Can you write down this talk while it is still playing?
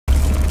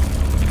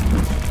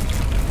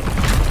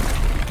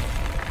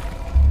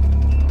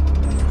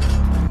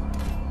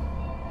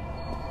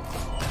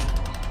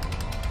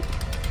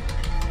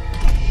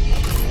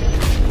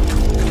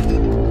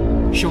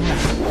兄来。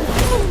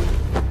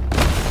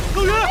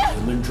陆云，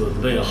你们准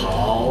备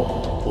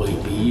好为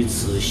彼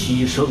此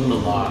牺牲了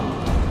吗？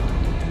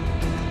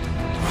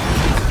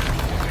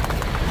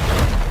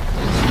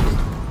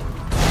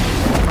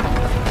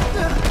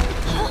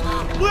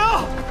 不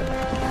要！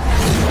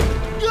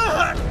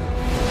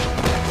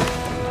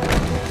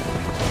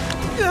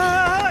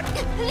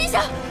李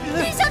想，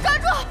李想抓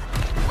住，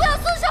不要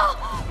松手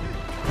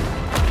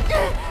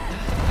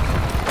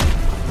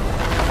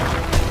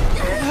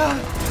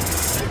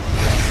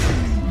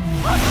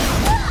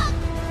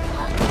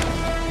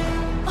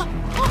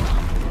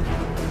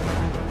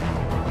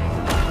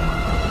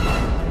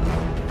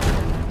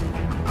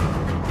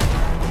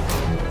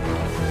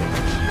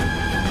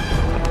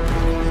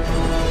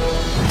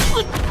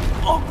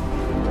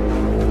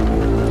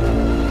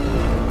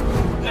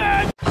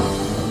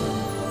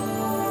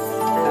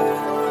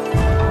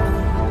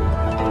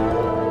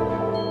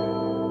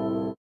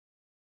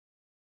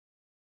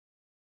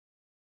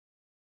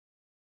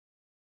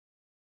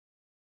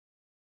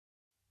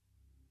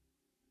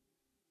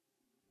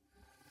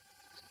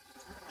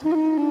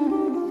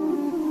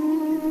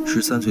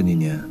！13岁那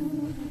年，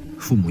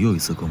父母又一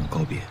次跟我告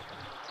别，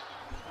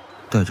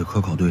带着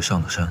科考队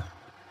上了山。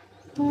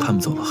他们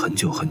走了很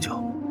久很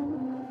久，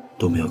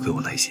都没有给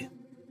我来信。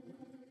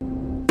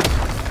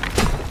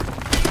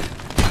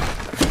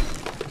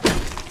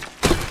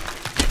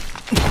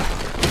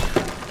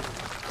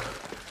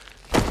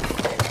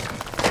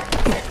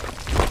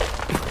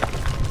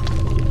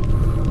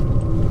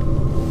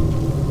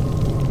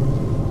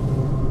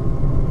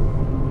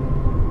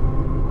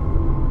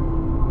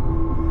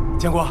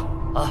建国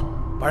啊，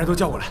把人都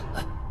叫过来，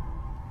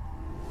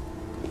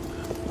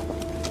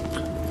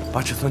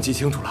把尺寸记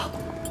清楚了。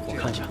我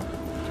看一下。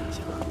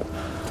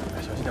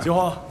小心点。金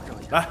黄，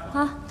来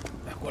啊，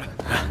来过来，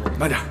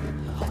慢点。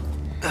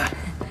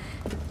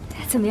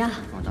怎么样？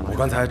我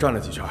刚才转了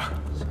几圈，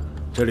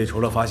这里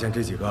除了发现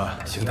这几个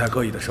形态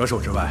各异的蛇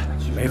首之外，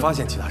没发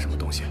现其他什么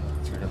东西。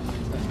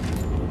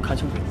看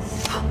清楚。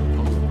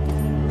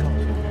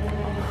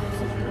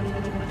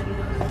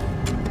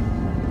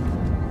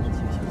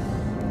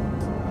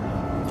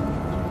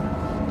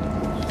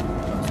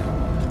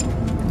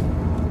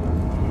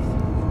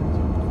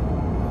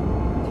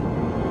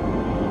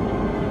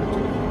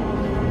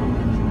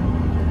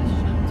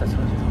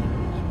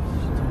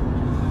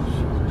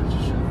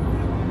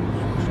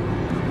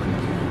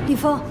 李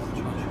峰，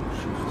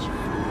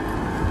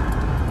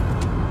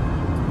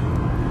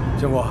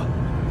建国，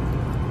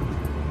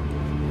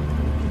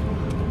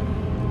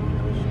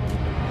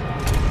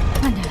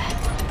慢点来。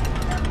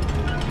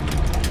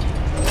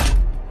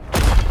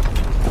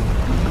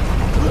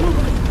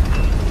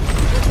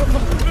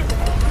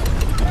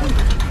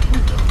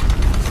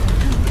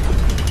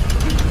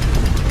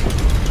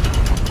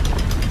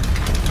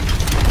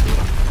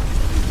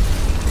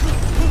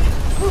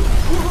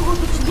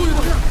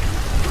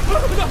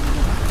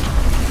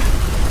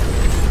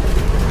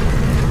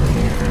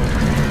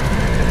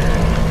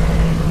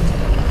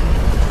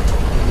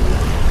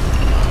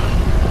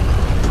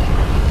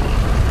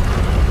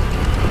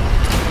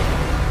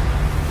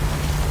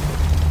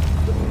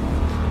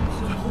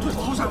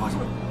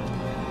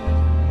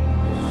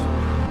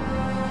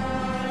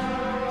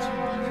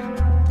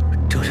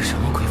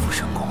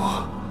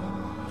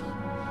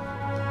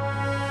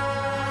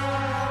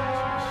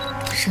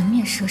人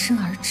面蛇身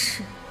而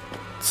赤，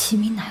其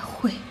名乃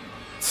晦，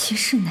其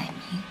事乃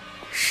明，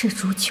是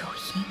如九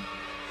阴。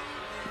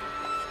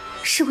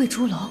是谓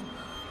猪龙。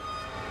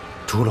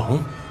猪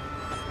龙。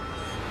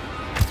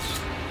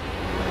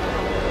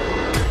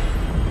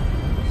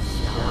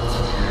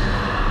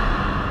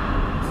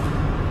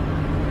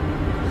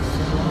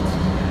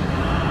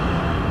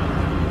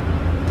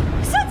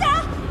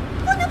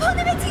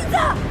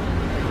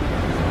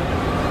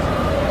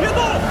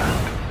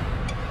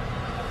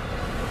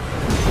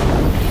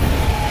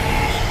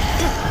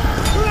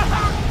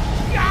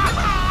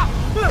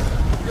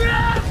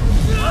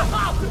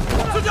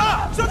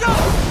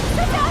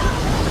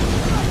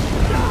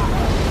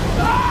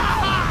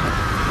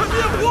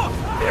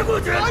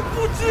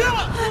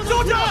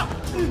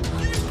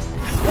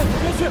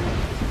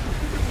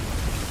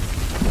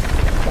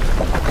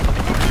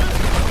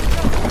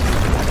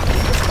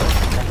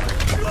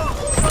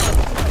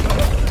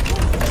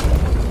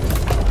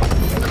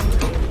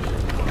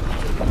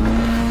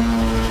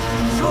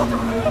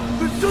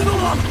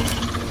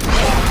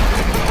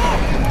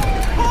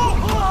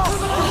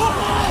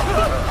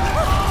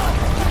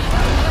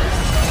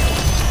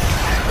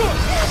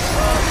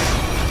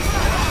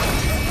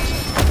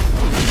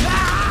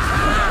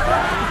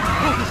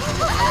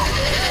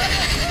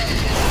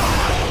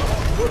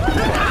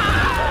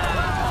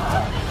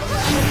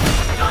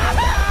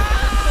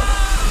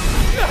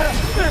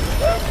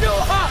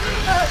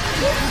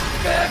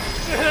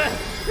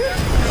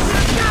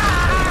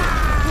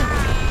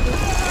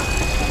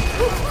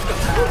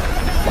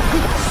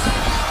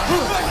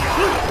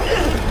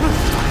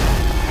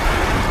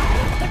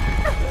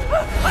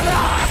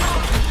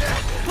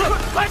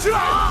 快吃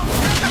啊！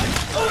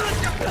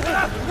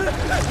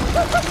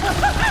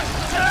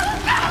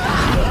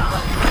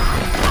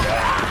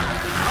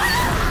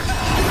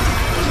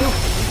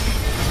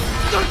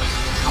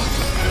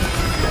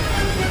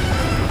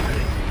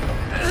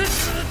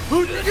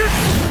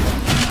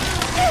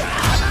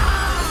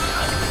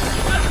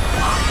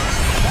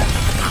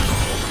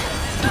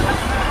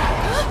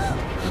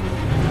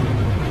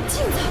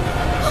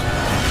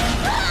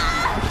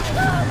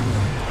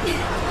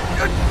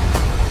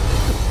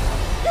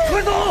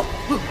快走！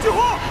救火！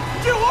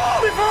救火！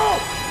别跑！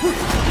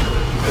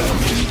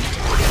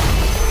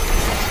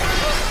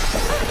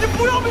你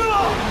不要命了！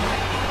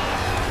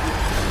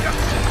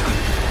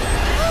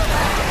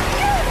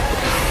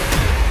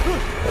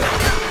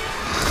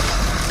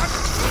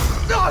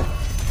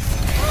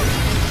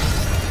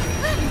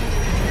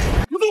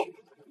不动！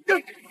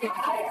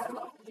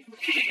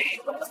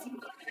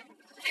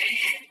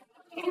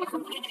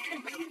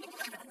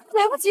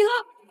来不及了！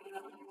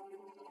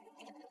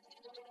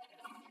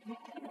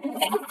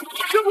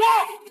 救火！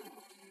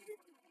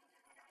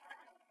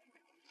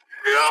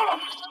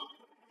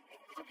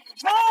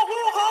保护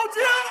好家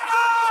啊！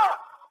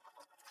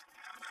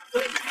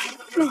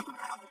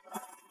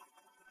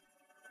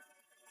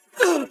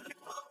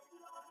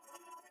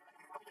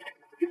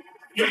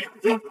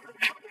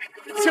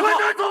先快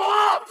点走啊！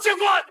先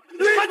快，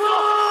快走！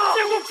先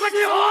快，快走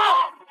啊！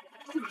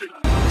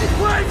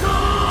快走！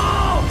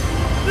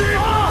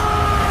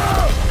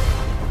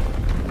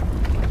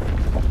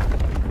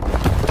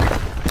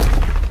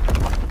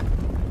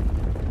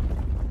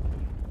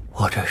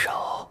我这手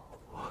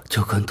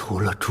就跟涂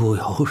了猪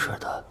油似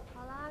的。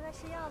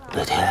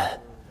那天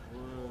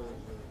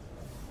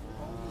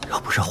要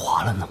不是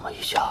划了那么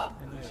一下，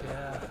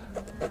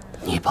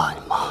你爸你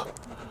妈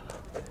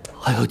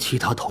还有其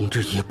他同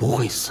志也不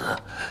会死。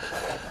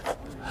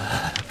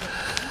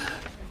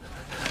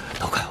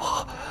都怪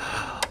我，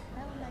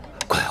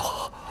怪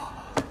我。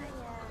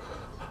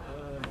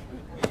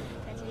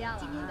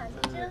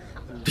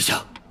陛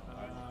下，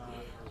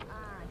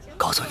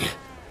告诉你。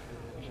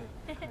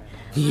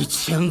 你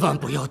千万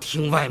不要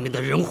听外面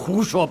的人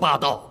胡说八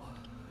道。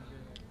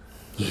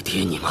你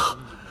爹你妈，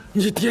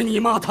你爹你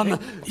妈他们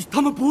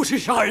不是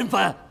杀人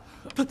犯，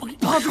他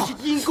们是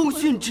因公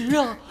殉职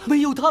啊！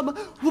没有他们，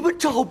我们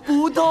找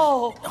不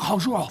到。郝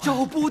叔，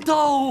找不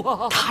到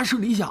啊！他是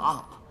理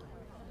想，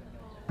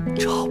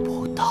找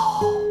不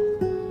到。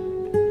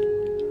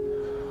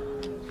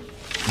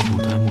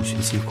古代墓穴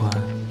机关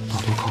大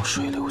多靠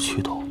水流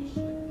驱动，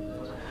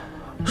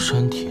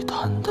山体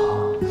坍塌。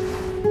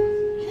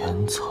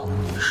 岩层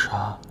泥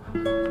沙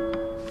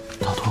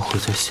大多会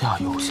在下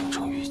游形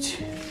成淤积。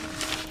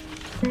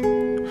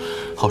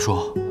郝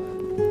叔，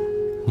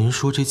您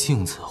说这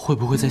镜子会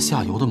不会在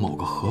下游的某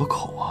个河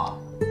口啊？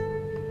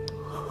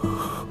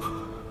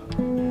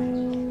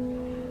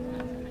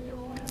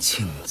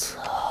镜子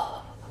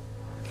啊，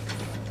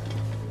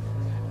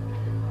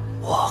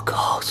我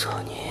告诉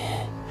你，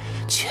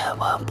千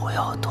万不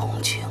要动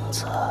镜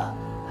子，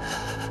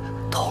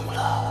动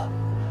了。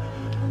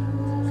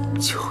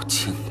 就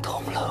惊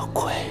动了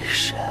鬼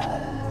神，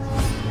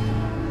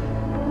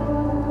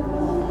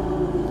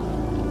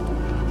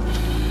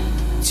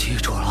记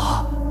住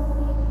了。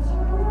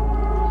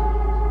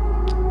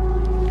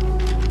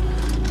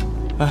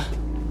哎，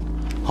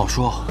郝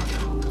叔，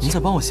您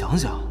再帮我想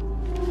想。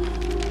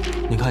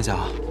您看一下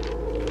啊，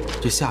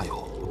这下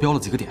游我标了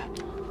几个点，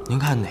您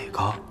看哪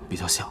个比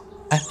较像？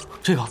哎，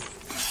这个，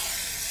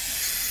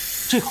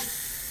这个。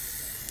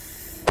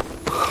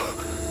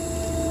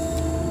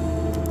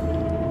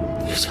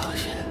 你相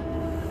信，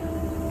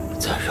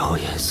在肉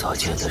眼所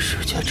见的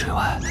世界之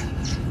外，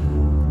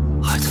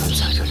还存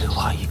在着另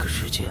外一个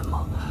世界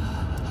吗？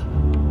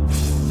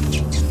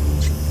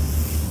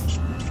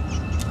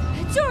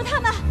就是他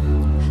们，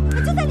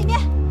就在里面。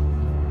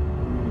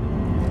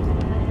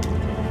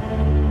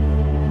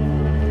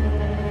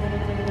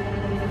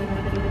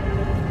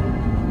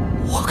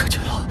我感觉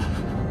了。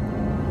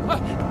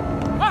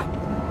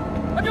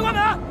哎，别关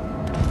门！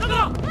等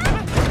等！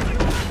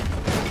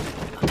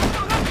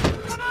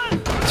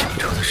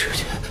 世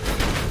界，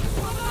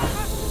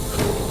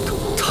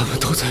他们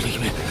都在里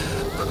面，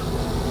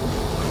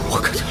我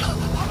看见了。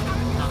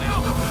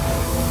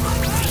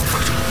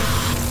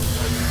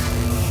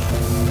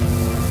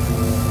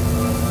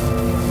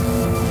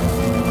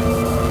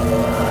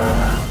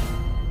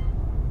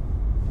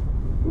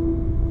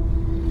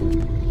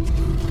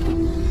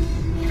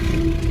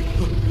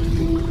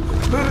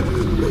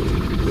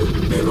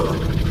别过来！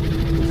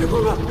别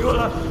过来！别过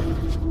来！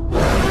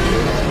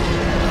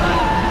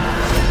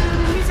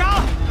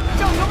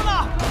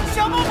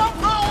 想帮忙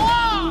跑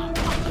啊！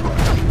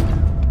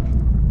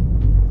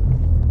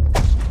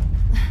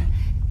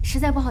实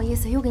在不好意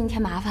思，又给你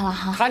添麻烦了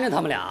哈。看着他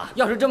们俩，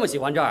要是这么喜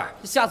欢这儿，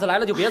下次来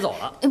了就别走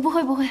了。不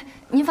会不会，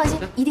您放心，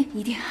一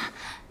定。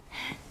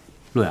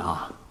陆阳，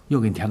又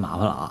给你添麻烦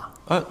了啊！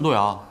哎，陆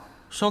阳，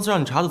上次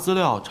让你查的资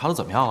料查的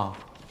怎么样了？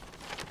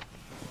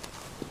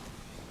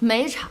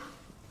没查，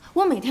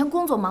我每天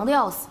工作忙得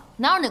要死，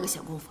哪有那个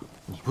闲工夫？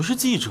你不是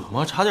记者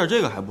吗？查点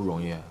这个还不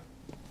容易？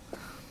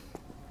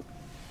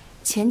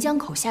钱江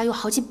口下有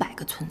好几百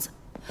个村子，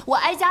我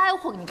挨家挨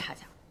户给你查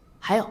查。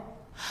还有，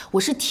我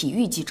是体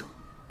育记者，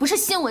不是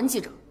新闻记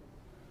者。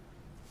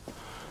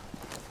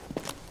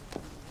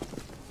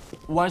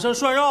晚上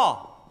涮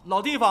肉，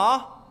老地方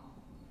啊。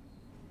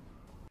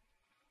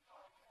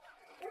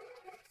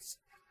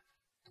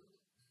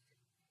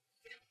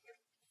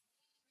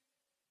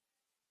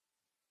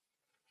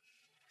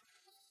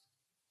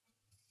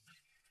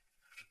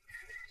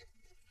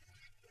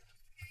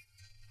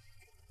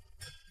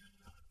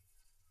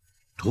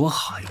 多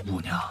好一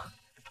姑娘，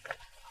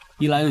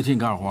一来就替你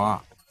干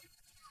活。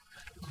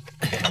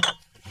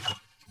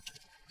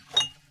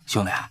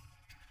兄弟，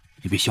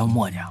你别瞎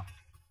磨叽。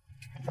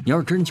你要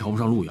是真瞧不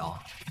上路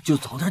遥，就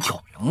早点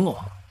挑明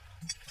了。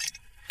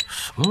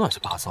什么乱七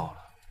八糟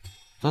的？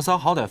咱仨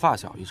好歹发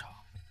小一场，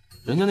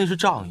人家那是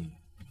仗义。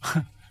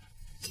哼，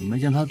你没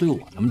见他对我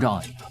那么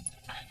仗义。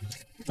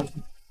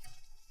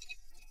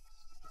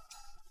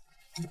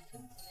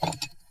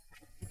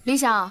李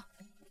想，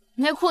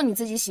内裤你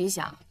自己洗一洗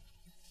啊。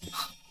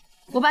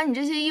 我把你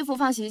这些衣服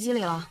放洗衣机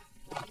里了，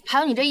还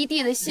有你这一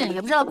地的信，也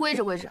不知道归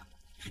置归置。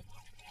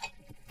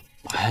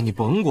哎呀，你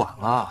甭管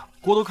了，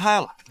锅都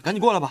开了，你赶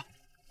紧过来吧。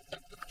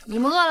你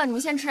们饿了，你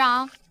们先吃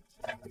啊。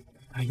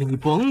哎呀，你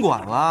甭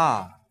管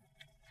了，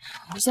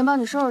我先帮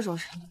你收拾收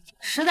拾，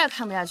实在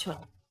看不下去了。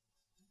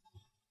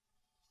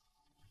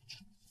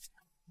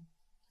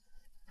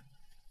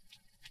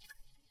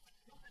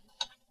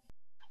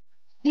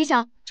李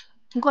想，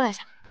你过来一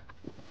下。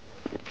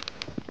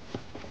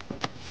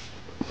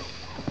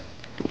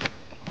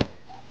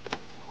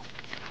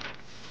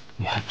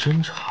 你还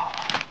真查了。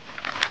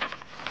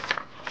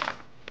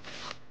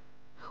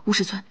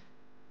50寸。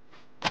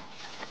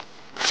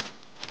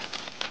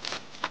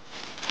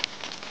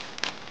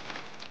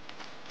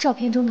照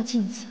片中的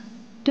镜子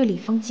对李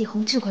峰季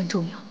红至关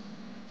重要，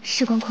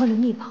事关昆仑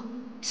秘宝，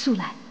速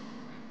来。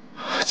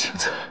镜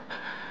子，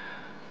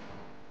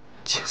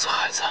镜子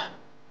还在，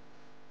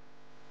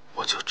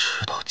我就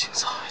知道镜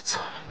子还在。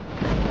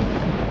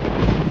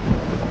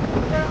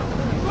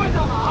 你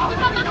爸妈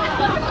看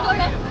过这么多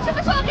人，什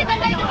么时候给大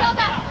家一个交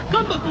代？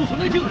根本不存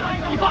在镜子，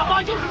你爸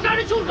妈就是杀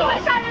人凶手！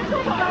杀人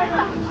凶手的儿子，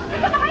你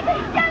怎么还在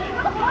你家里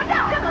头活着？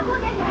这么多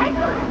年你还是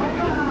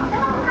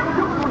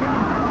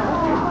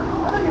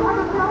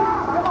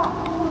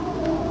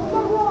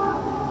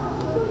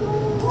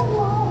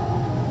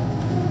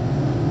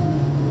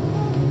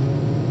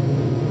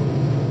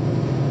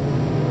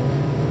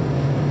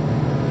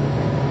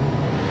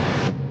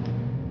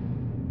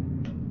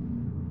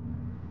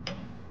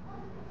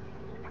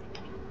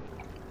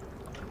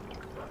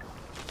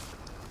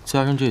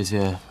加上这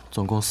些，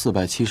总共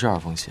472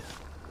封信，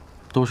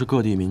都是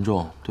各地民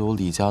众对我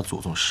李家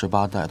祖宗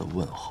18代的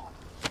问候。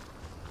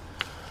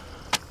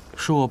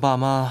是我爸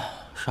妈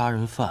杀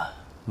人犯，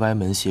歪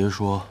门邪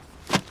说，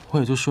我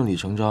也就顺理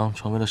成章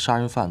成为了杀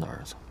人犯的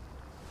儿子。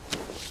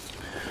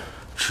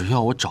只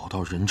要我找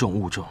到人证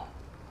物证，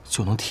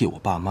就能替我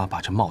爸妈把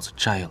这帽子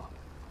摘了，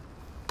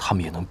他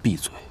们也能闭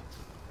嘴。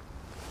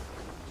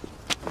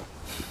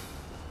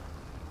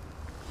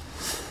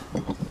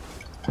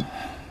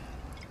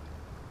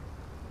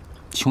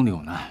 兄弟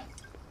有难，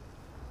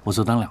我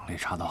自当两肋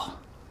插刀。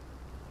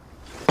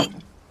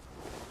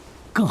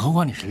更何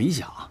况你是李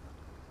想，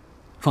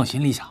放心，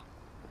李想，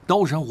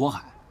刀山火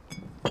海，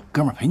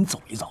哥们儿陪你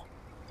走一走。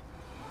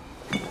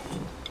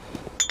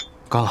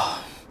干了！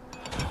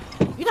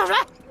于大水，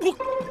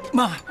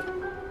妈，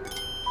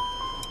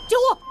救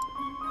我！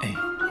哎，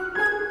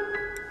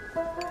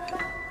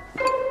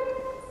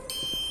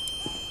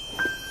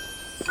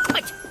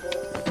快去！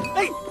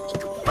哎，你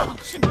个放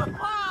肆！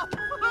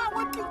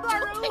我顶断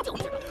人了，就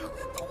是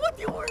多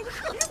丢人！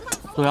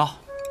路遥，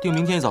订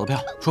明天一早的票，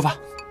出发。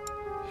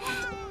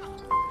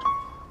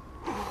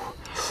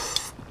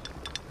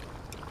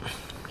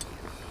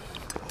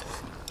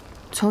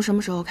从什么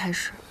时候开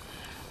始，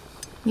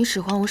你使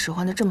唤我使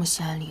唤的这么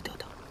心安理得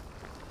的？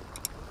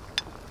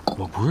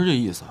我不是这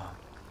意思。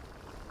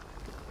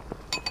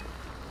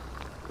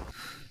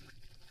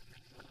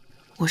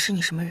我是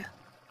你什么人？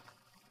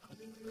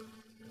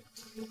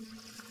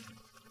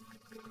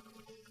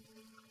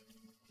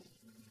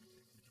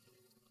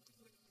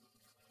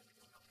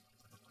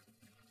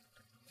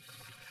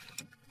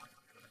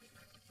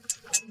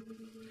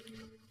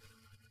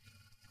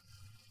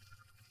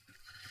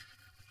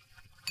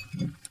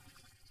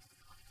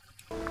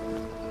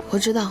我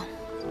知道，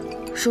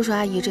叔叔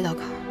阿姨这道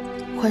坎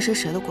儿，换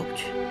谁都过不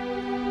去。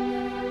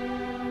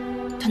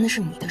但那是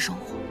你的生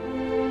活，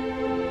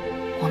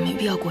我没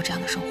必要过这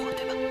样的生活，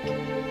对吧？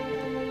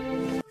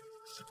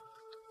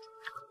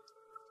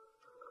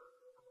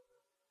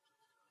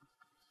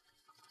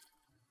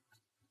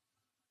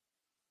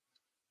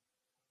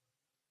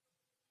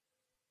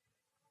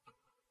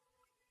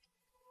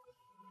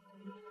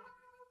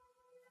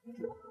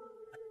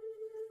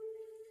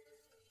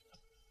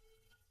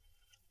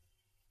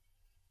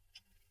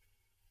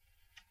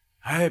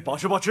哎，保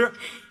持保持，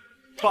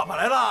爸爸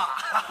来啦！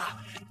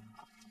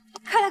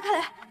快来快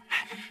来，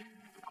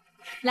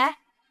来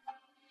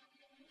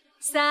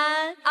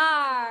，3、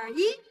2、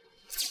1，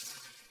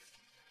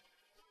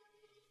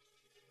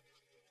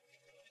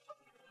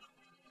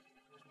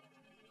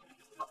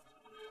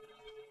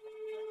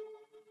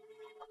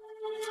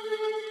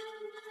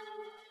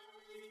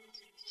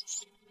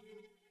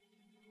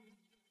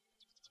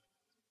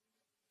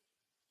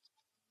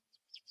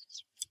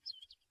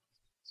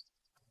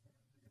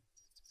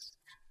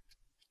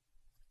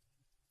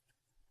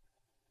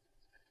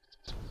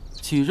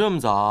起这么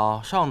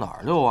早，上哪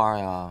儿遛弯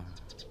呀？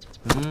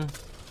嗯，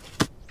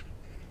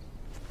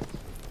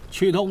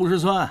去头50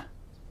寸，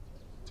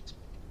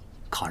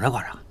烤着烤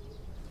着。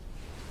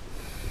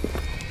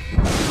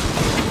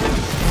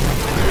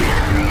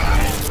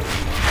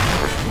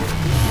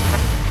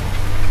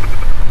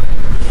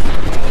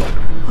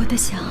我的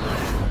小儿，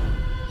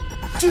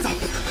镜子，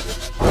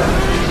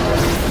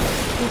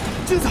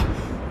镜子。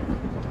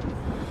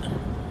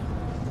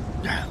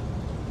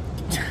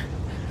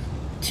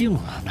 镜子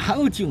哪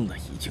有镜子？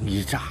一惊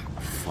一乍，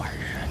烦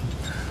人！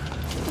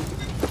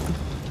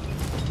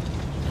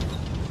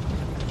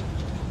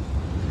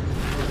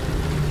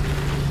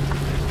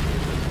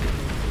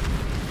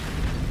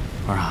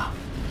不是啊，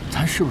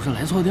咱是不是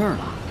来错地儿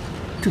了？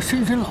这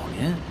深山老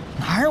林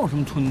哪有什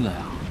么村子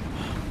呀？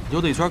溜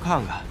达一圈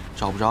看看，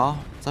找不着，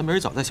咱明儿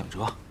早再想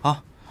辙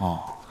啊。哦，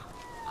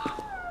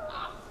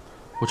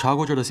我查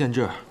过这儿的县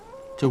志，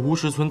这巫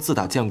石村自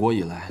打建国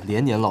以来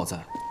连年涝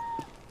灾。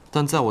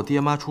 但在我爹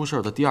妈出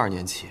事的第2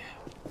年起，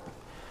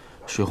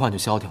水患就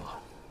消停了。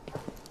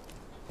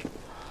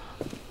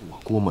我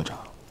估摸着，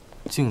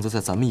镜子在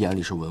咱们眼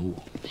里是文物，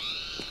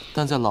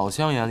但在老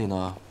乡眼里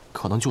呢，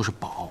可能就是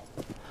宝。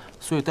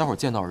所以待会儿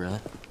见到人，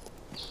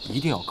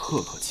一定要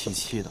客客气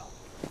气的，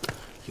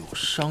有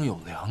商有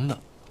量的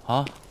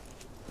啊。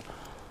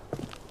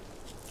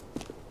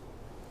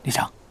李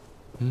长，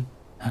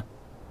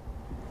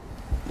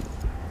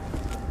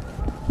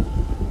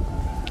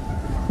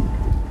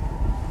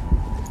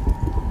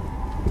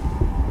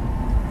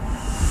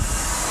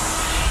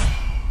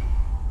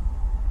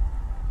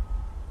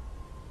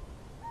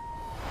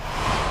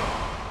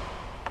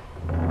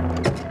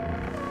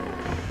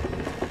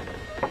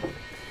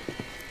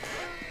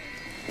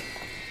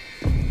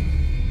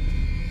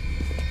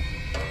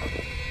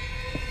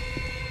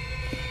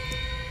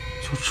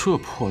这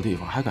破地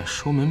方还敢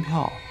收门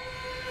票？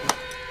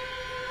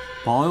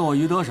保佑我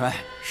鱼得水，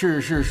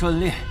事事顺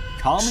利，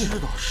长命。知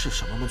道是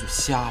什么吗？就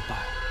瞎掰。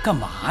干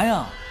嘛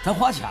呀？咱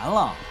花钱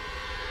了。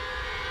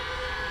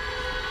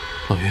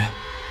老于，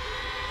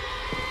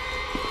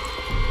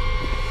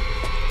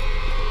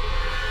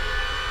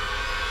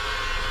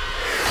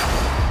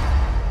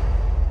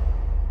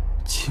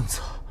镜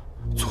子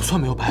总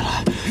算没有白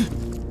来。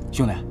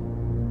兄弟，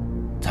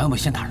咱要不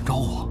先打声招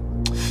呼？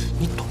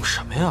你懂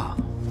什么呀？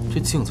 这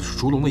镜子是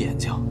烛龙的眼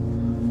睛，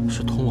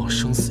是通往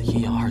生死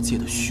阴阳2界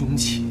的凶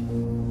器。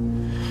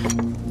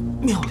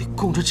庙里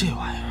供着这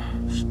玩意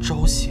儿，是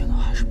招邪呢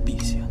还是辟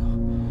邪呢？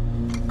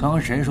刚刚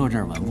谁说这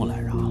是文物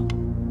来着？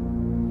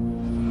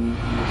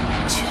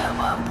千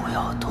万不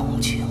要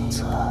动镜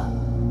子。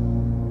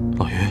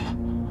老于，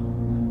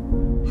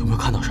有没有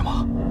看到什么？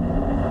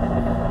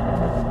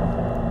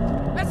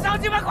哎，乡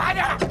亲们快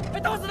点！哎，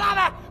都是他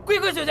们，鬼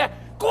鬼祟祟，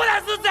果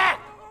然是贼！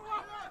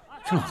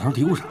 这老头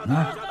嘀咕什么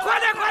呢？快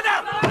点，快点！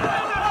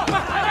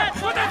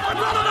我在抓住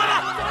他们！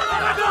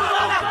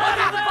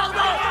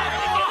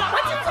把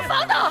镜子放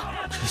倒！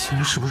这些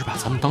人是不是把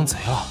咱们当贼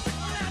了？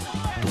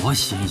多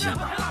新鲜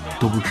啊！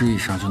都不吱一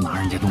声就拿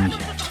人家东西，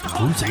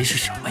狐贼是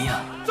什么呀？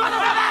抓住他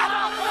们！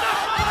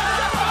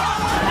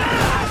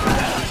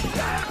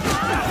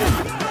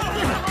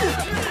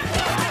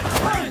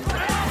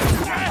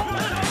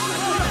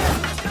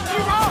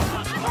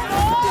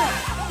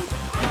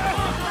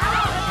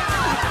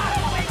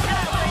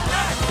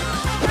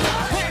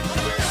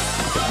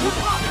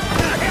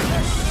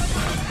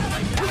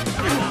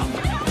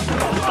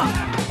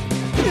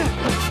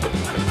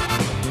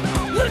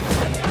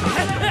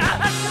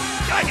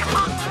 快点！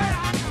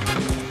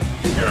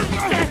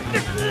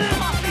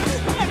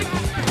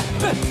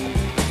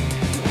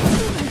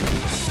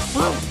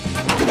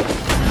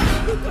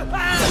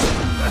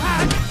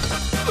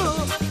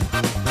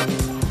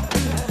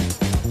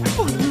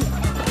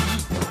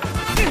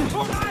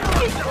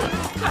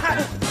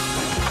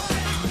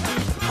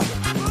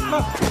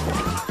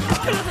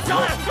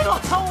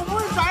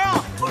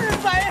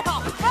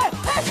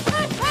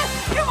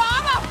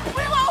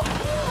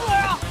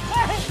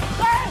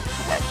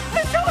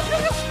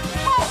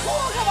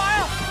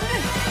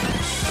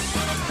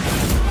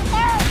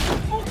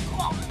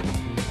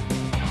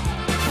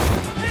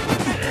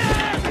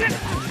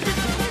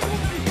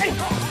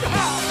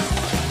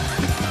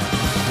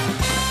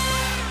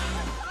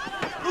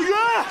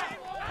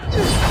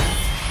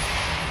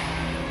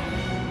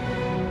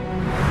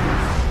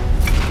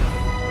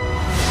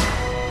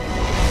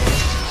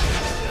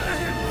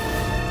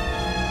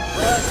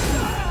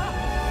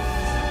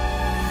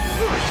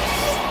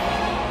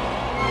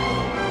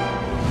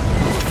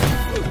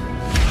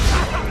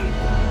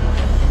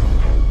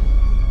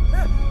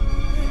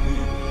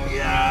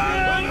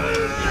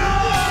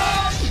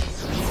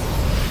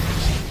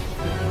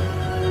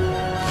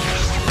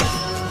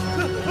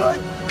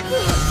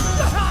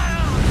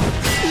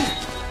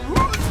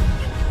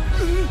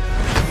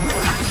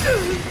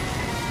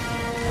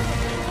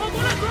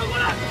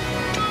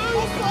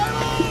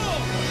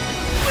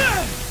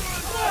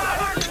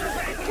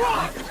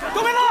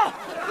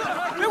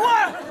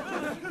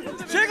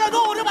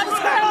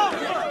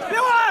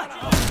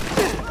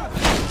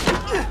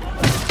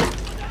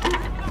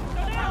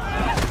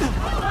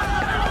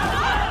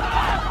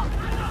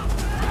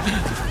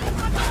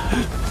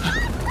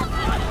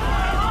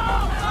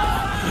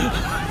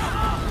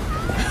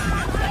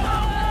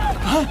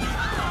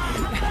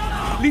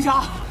李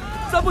想，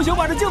咱不行，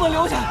把这镜子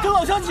留下，跟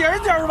老乡解释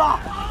解释吧。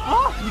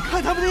啊！你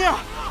看他们那样，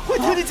会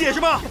听你解释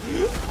吗？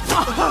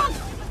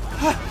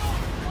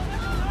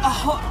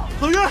好，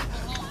老岳。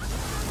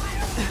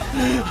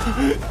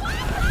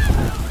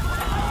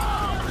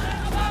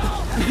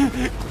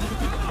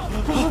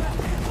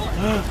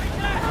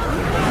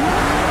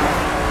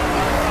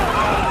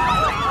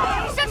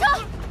上车！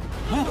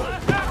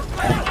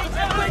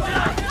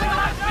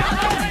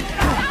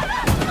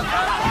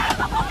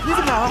你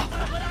怎么来了？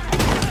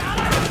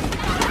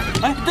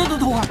哎，等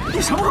会儿，你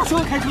什么时候学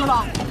会开车的？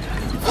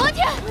昨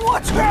天。我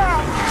去！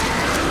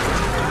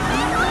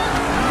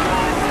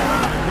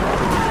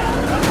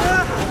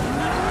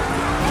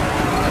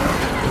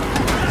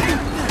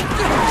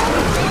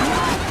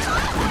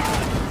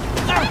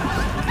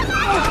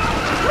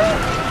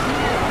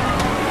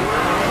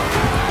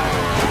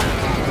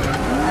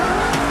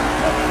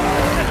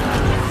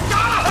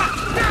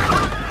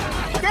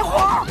点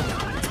火，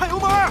踩油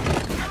门。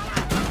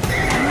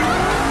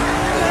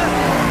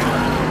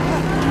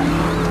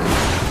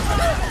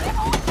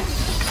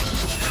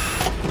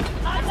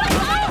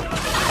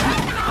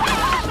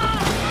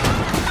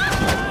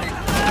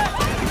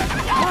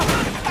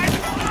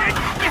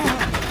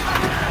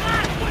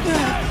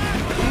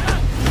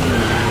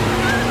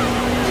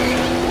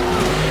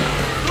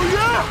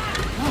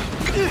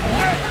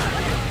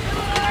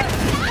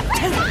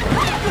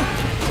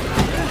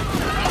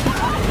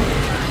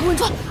稳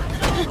住！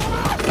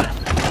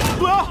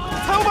路遥，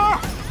踩油门！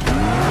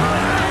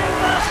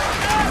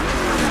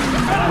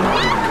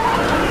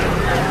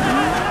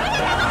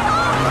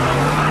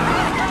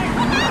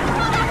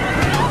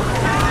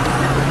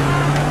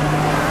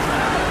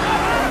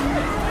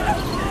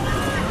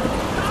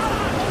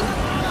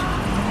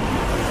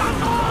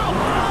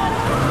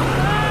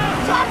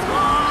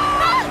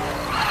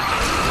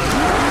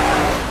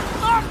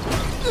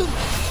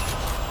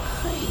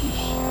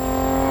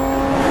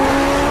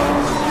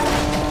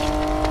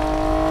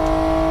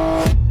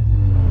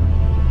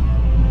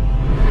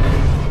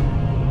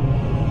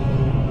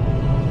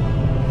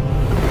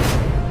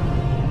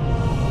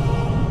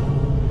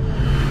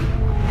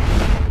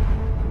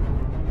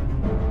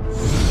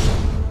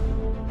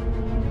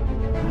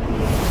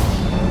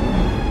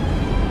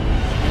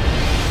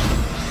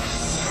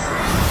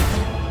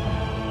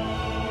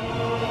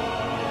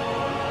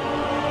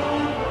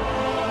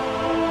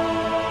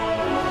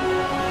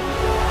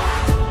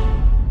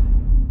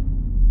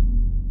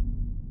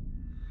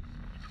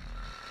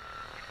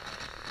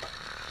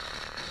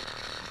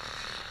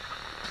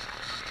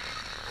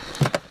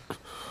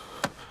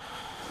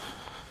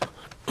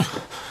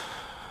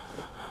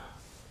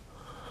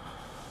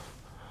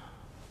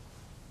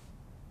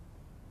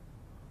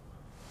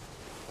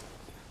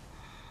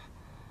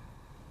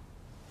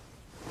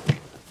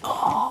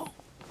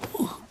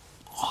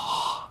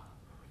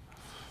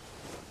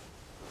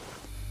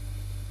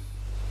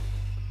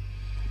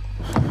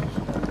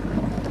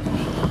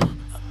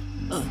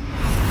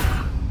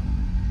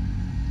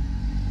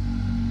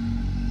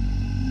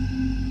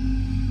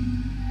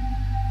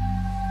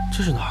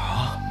这是哪儿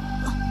啊？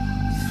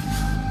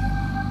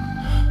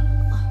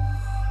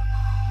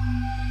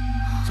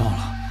糟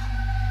了，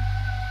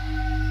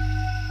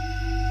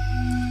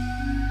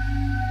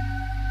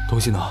东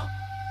西呢？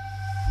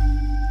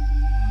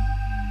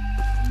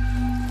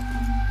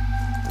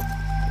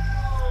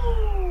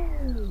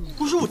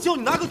不是我叫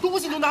你拿个东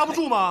西都拿不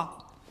住吗？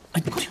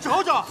哎，快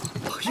找找！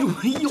哎呦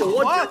没有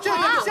啊！这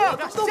边，下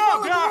边，下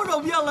边！多少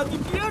遍了，你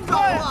别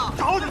找了！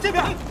找找这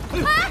边！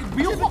哎，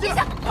别晃！等一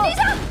下，等一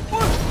下！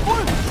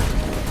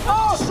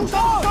啊！树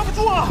上抓不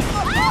住啊！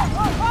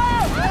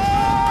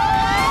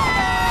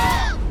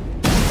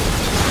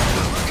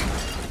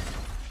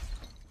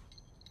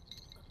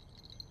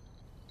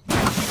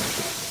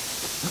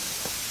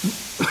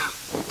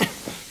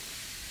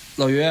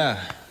老于，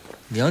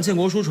你让建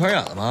国叔传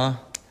染了吗？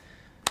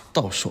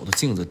到手的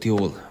镜子丢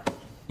了，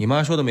你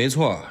妈说的没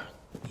错，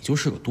你就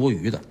是个多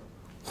余的。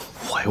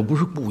我又不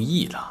是故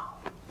意的。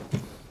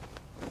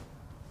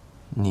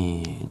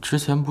你之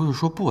前不是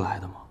说不来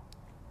的吗？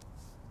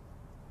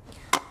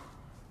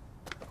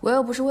我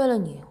又不是为了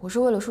你，我是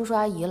为了叔叔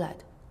阿姨来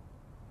的。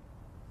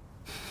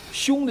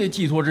兄弟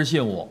寄托之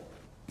信物，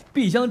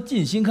必将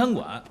尽心看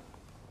管。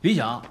李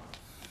想，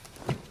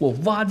我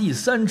挖地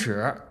3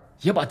尺，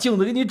也把镜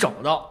子给你找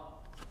到。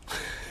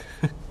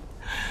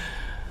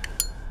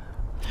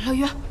老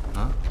于，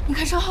你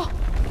看身后。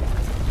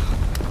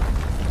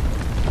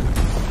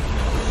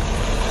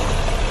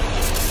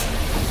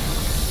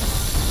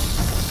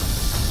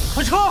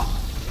快撤！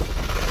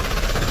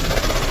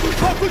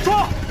快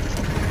抓！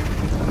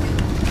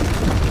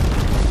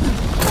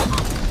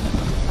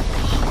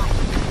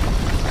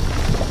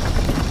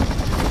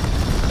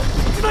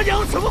这他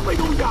娘什么鬼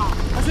东西啊！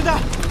孙子，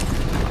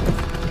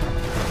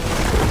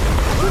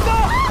孙子！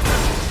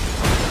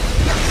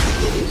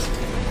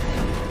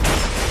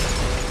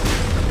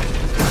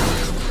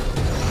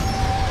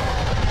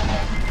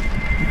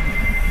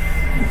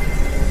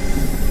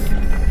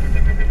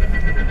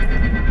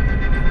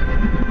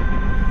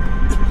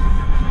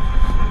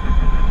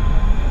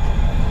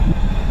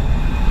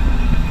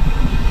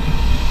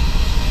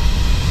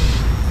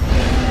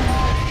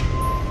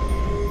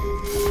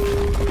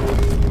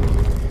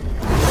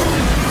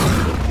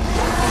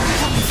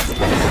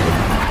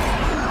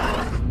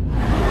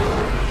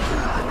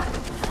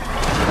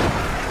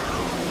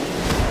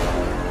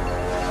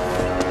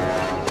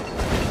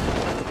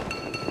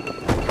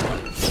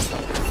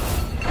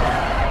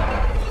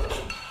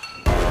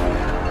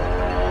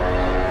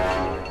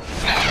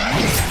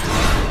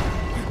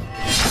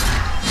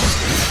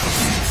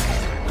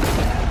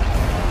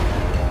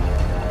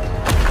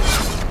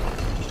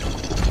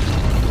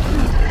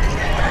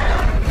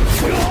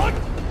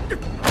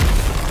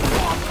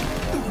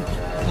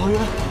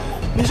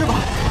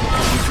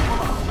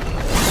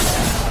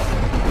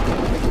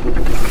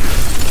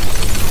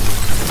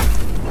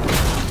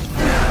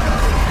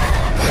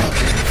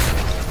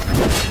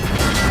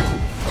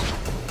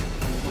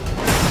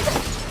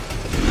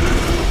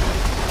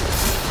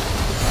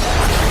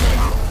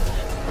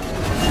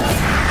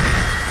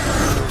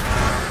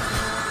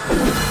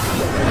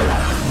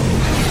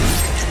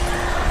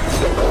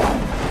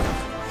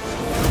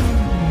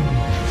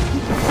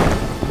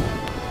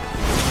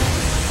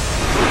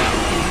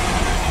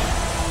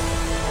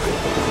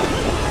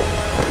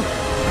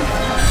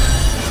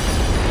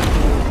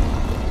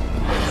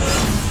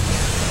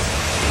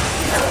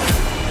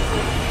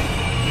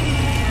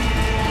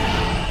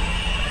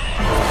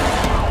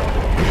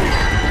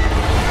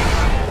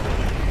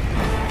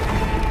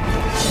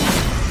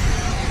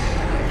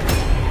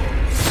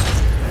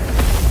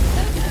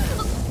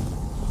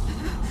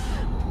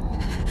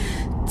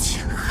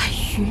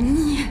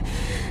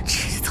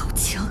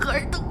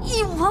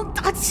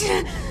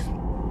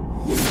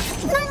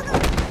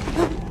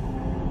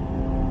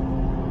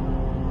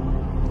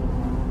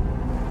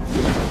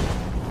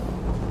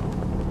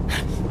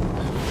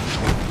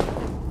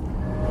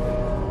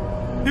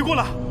别过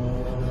来！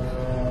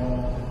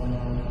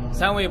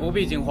三位不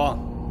必惊慌，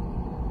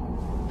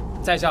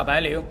在下白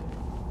灵，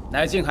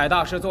乃静海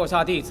大师座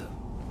下弟子。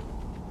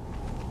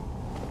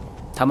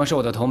他们是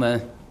我的同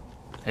门，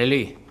雷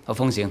厉和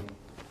风行。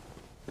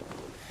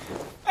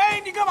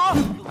哎，你干嘛？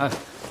哎，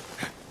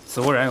此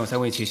物染有三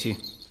位气息，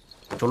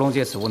烛龙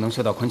借此物能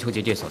嗅到昆丘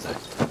结界所在。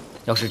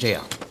要是这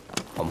样，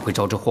我们会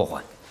招致祸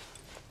患。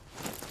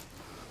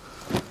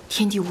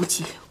天地无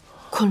极，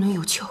昆仑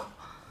有丘，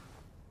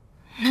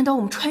难道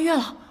我们穿越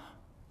了？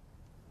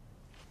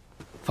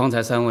方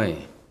才三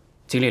位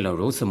经历了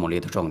如此猛烈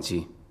的撞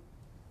击，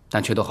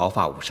但却都毫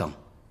发无伤，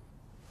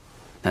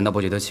难道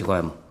不觉得奇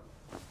怪吗？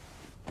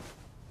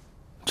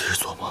这是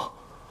做梦，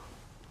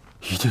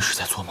一定是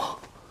在做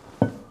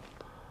梦。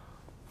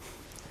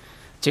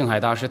静海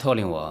大师特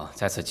令我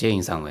在此接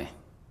应三位，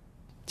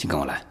请跟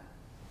我来。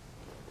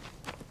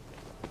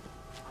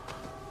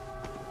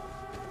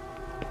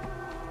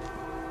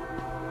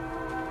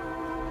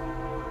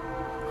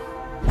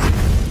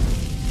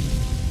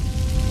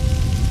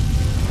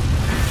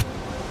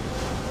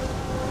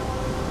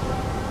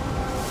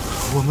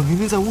我们明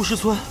明在巫师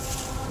村，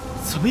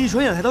怎么一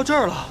转眼来到这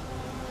儿了？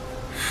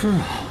是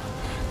啊，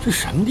这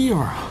什么地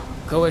方啊？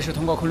各位是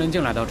通过昆仑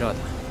镜来到这的，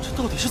这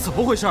到底是怎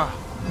么回事？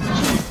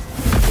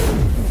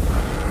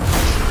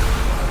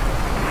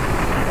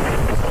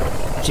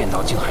见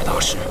到静海大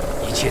师，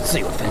一切自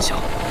有分晓。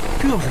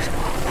这又是什么？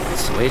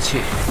此为气，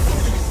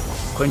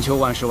昆丘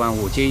万事万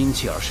物皆因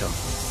气而生，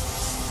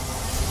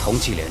同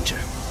气连枝。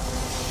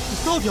你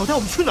到底要带我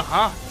们去哪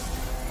儿？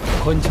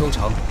昆丘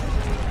城。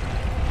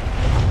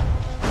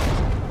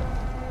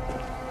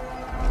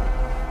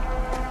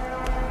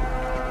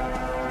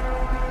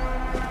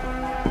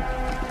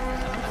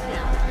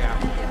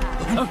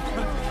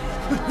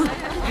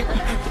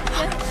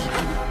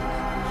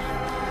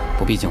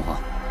不必惊慌，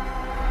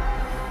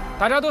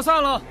大家都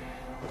散了，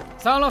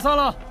散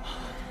了。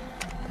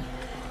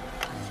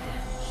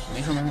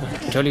没事。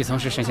这里曾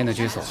是神仙的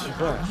居所，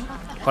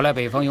后来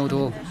北方幽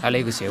都来了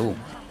一个邪物，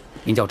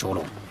名叫烛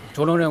龙。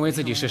烛龙认为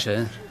自己是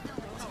神，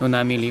用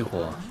南明离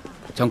火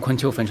将昆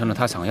丘焚成了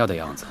他想要的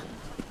样子。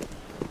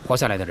活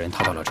下来的人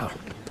逃到了这儿。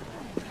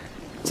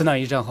自那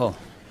一战后，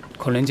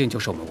昆仑镜就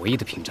是我们唯一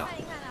的屏障。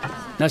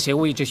那邪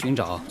物一直寻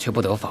找，却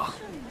不得法，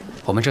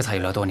我们这才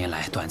有了多年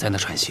来短暂的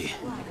喘息。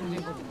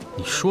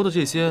你说的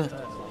这些，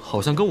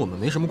好像跟我们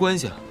没什么关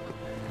系啊。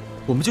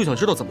我们就想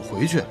知道怎么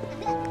回去。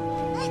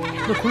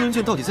那昆仑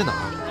镜到底在哪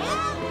儿？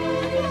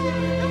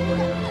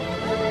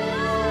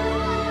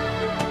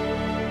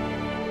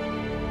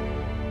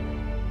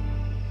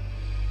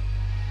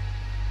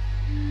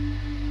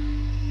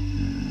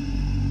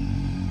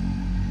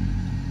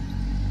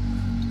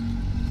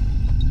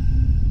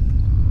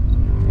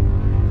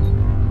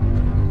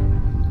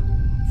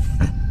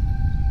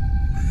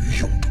没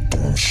用的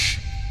东西。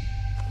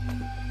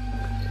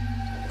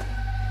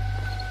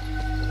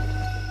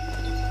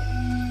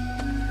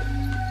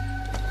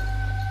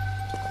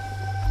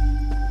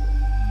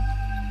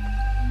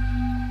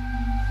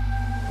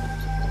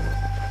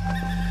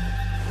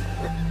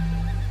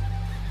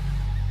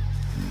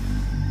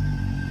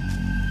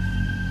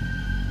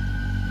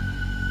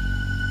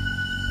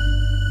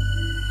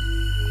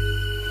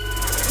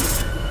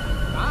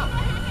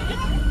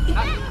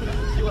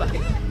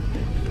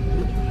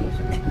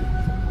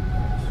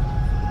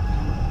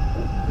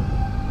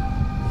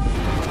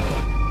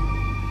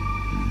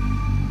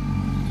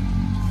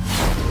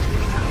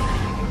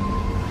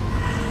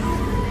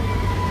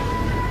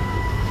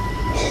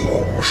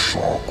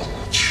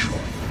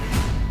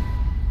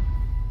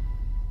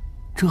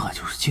这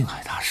就是静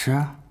海大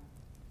师？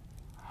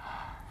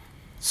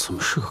怎么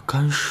是个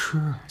干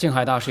尸？静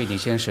海大师已经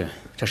仙逝，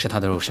这是他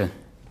的肉身。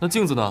那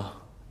镜子呢？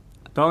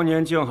当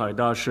年静海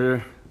大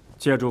师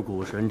借助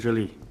古神之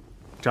力，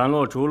斩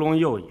落烛龙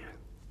右眼，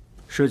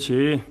使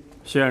其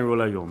陷入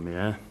了永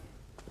眠，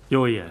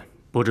右眼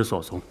不知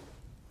所踪。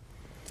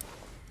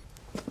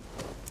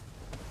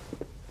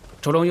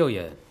烛龙右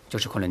眼就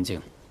是昆仑镜。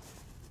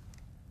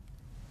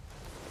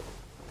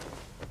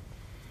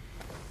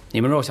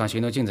你们若想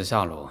寻得镜子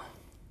下落，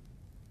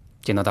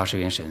见到大师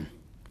元神，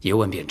一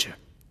问便知。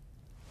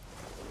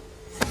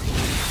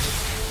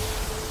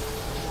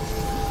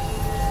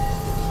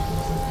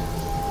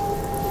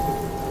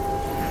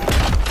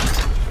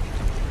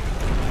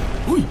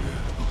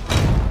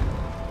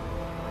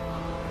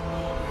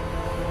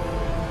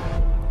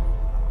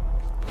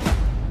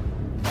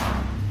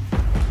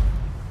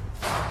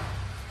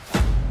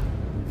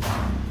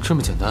这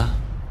么简单？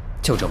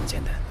就这么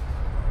简单。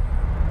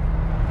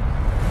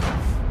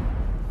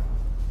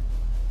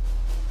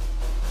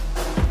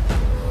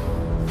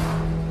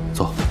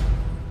走。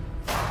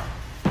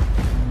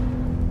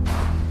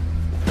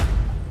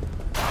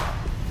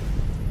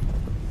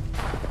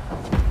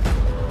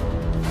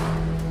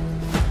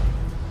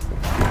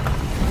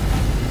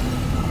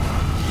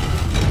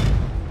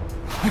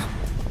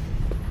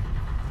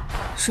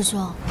师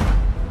兄，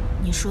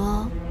你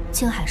说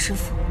静海师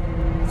傅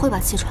会把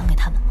气传给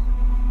他们吗？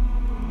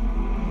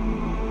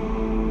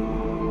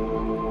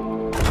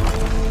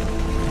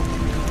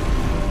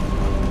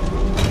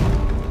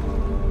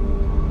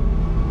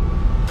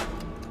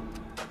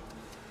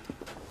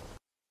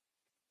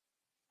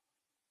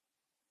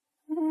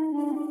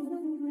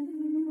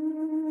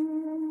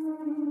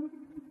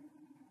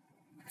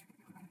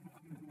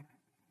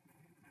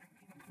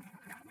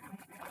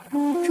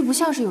这不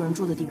像是有人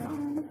住的地方。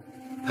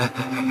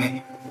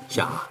哎，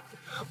夏，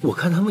我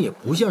看他们也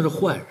不像是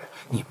坏人，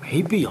你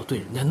没必要对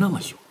人家那么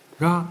凶，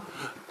是吧？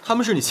他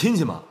们是你亲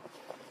戚吗？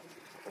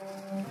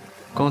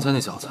刚才那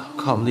小子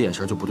看我们的眼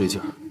神就不对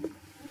劲儿，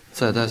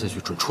再待下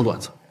去准出乱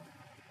子。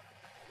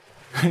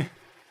嘿，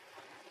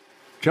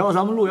只要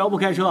咱们路遥不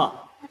开车，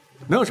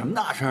没有什么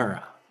大事儿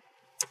啊。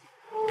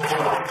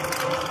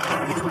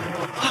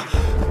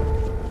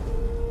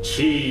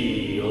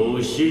气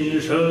有心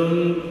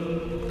生，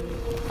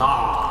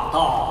大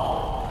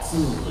道自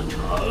成。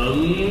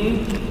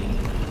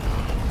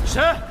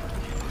谁？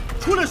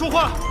出来说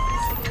话！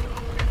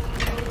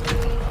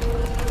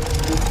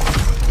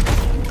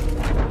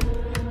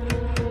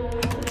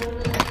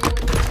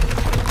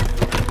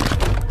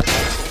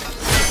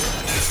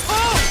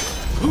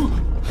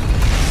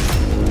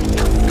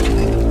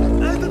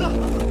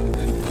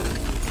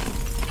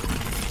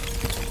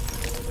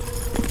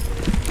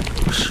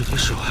是敌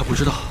是友还不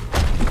知道，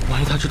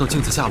万一他知道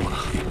镜子下落呢？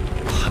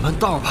还慢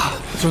道吧，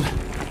兄弟，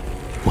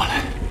我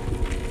来，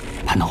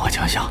攀到我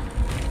枪下。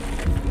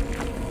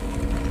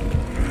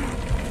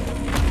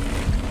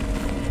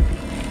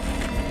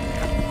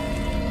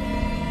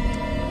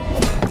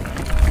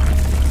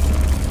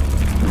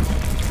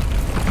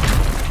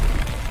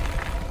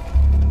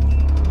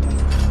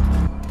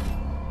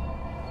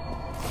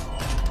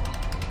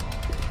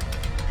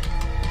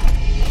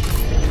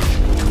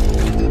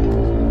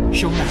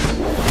兄弟，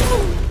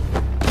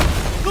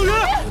陆云，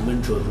你们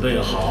准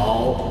备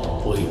好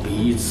为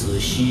彼此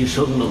牺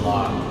牲了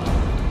吗？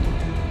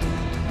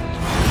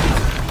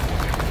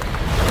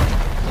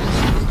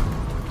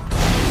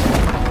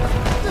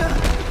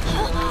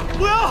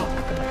不要！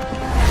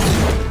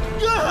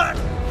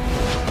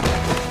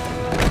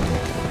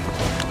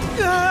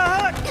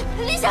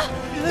李想，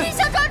李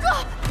想抓住，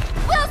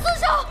不要松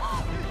手！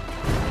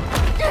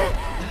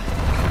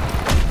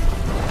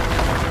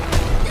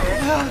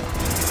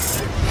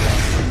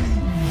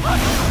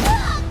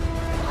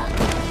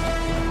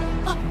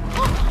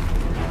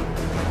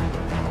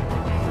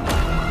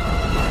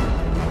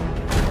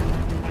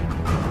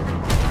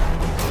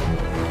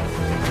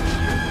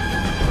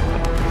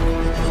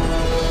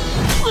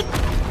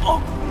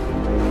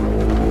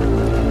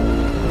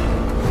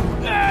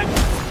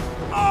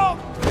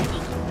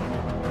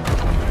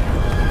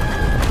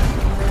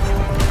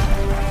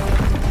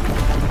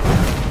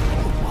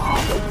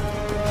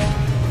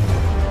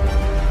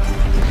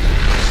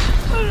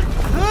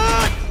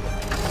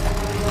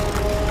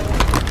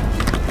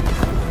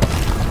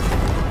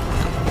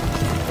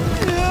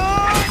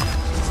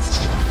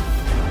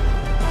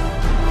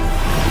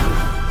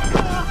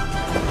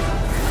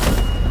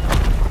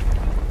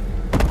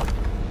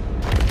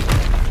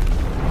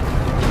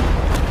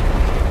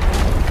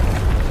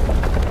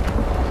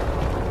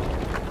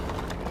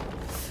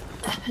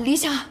李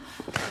想，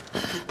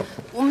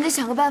我们得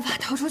想个办法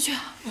逃出去。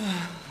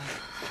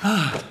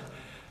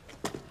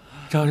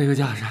照这个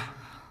架势，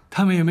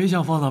他们也没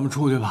想放咱们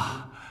出去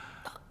吧？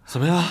怎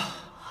么样？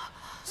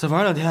再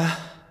玩2天？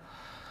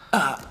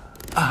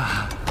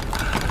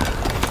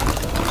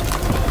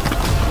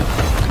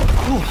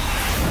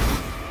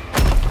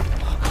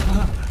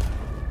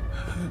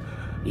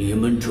你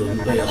们准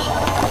备好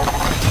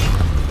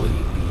为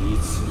彼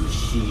此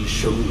牺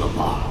牲了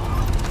吗？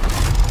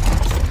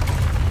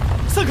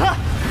散开！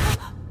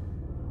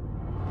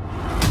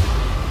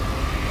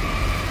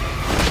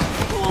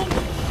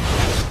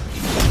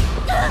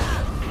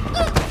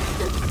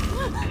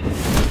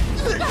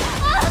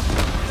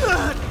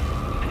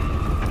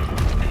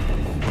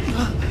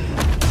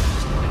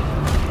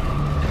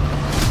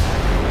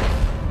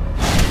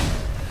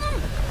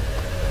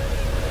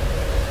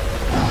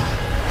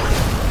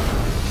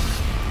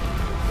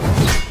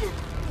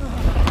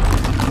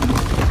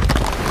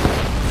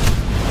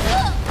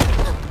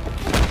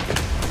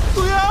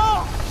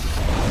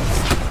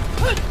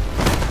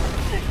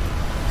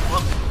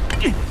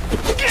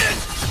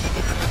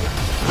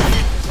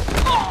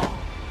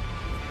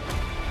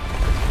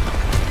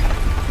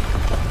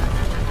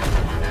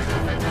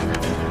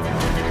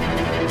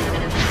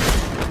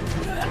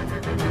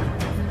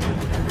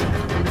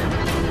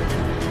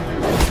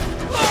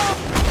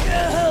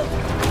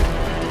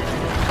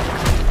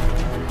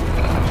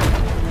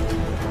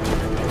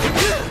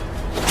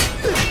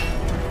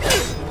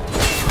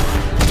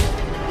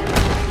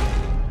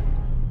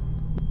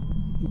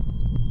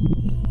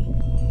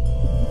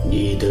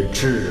你的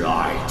挚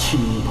爱亲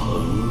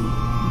朋，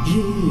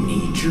因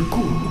你之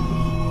故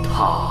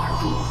踏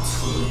入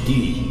此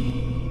地，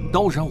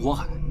刀山火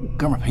海，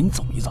哥们儿陪你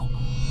走一遭。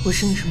我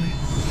是你什么人？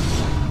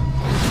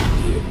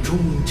也终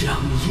将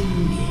因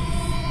你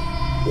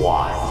万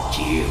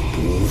劫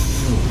不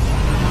复。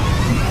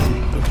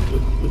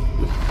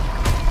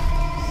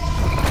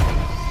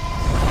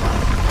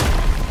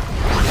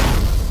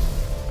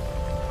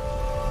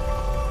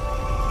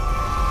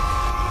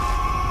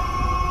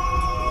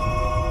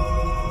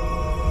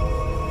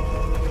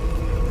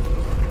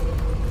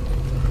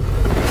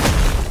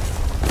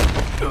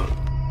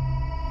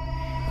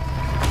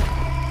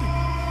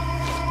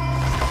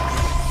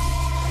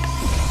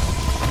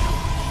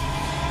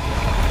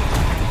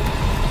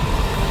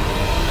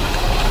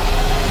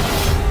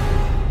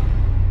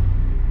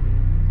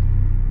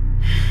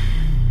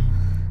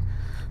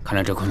看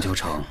来这昆丘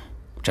城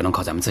只能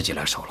靠咱们自己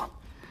来守了。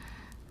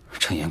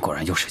陈岩果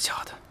然又是假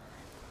的。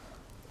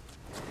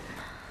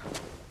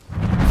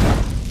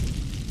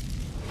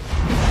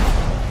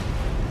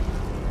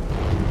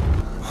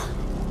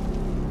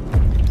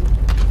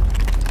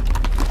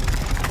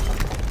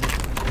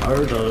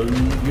尔等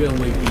愿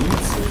为彼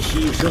此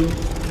牺牲，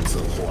自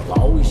获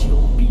老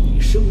朽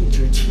毕生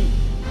之气。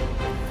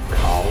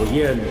考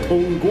验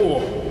通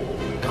过，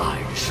感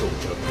受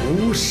这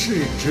不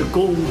世之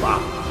功吧。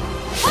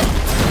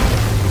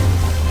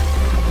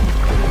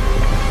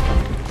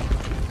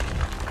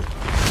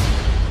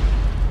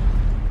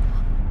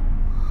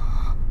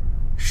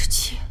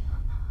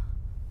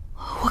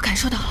 感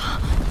受到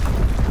了，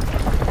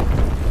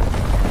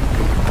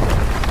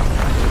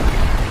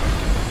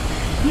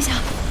你想，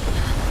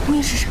我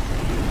也试试。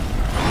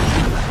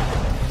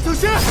小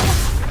心！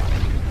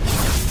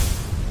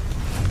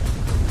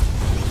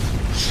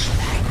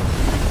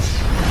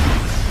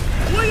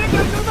我也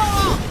感受到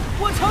了，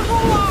我成功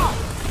了。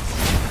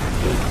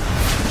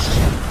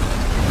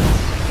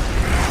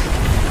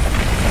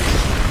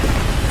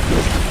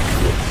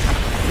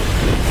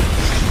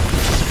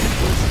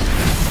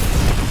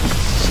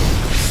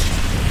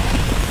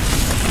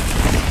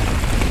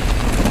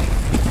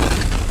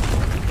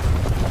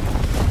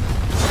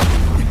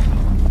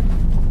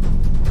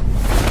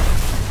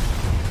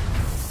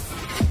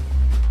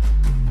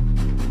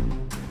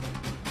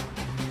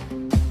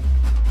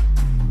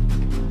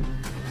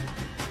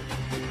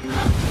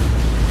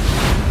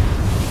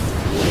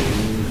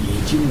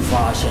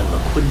 发现了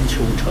昆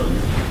丘城，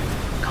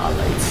看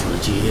来此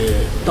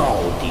劫到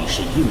底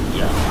是应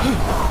验了。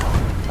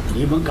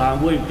你们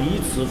敢为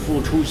彼此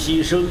付出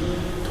牺牲，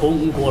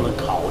通过了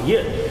考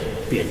验，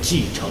便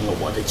继承了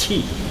我的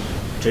气，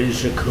真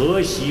是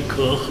可喜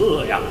可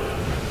贺呀！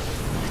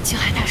青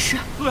海大师，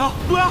路遥，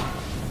路遥，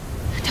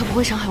他不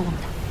会伤害我们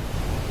的。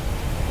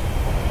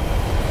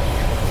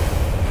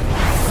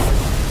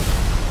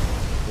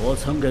 我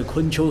曾给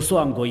昆丘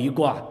算过一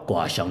卦，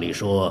卦象里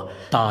说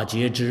大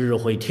劫之日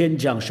会天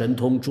降神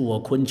通助我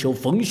昆丘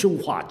逢凶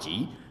化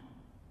吉。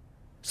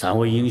三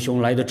位英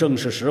雄来的正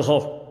是时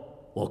候，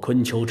我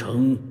昆丘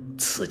城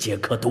此劫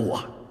可渡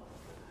啊！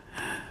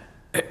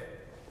哎，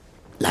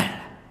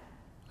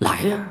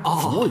来呀，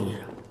扶我一下。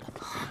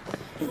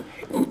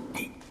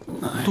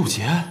渡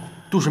劫？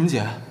渡什么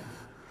劫？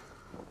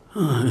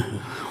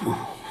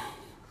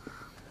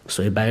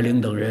随白灵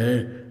等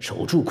人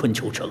守住昆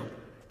丘城。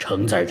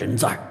 城在人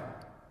在，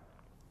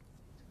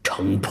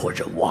城破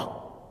人亡。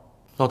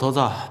老头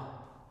子，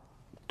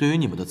对于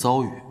你们的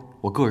遭遇，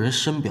我个人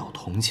深表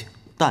同情。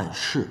但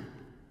是，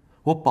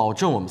我保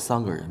证我们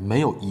3个人没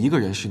有一个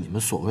人是你们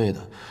所谓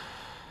的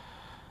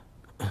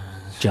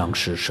将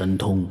士神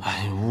通。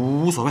哎，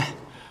无所谓，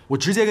我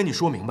直接跟你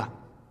说明白，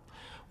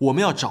我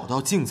们要找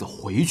到镜子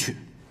回去。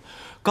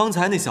刚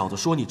才那小子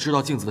说你知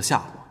道镜子的下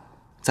落，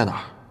在哪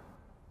儿？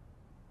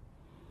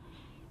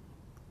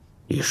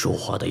你说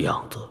话的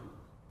样子。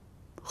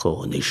 和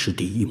我那师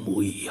弟一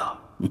模一样。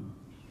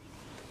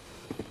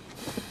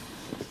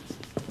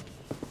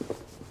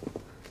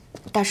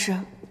大师，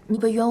你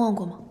被冤枉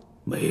过吗？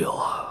没有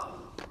啊。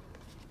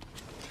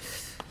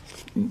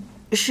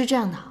是这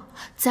样的，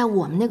在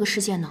我们那个世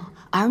界呢，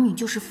儿女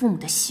就是父母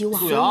的希望，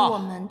所以我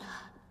们……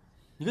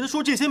你跟他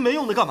说这些没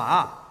用的干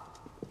嘛？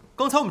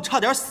刚才我们差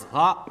点死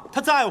了，他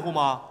在乎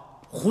吗？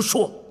胡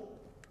说！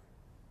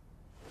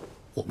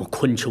我们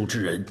昆丘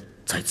之人。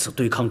 在此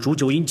对抗煮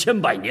酒营千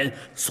百年，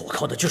所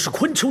靠的就是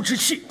昆丘之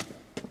气。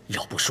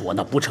要不是我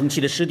那不成器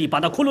的师弟把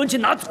那昆仑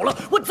镜拿走了，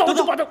我早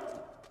就把他……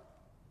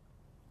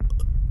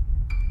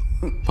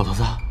老头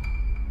子，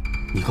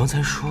你刚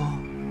才说……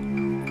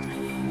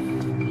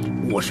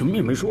我什么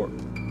也没说。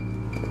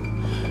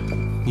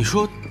你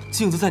说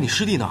镜子在你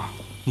师弟那儿，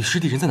你师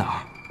弟人在哪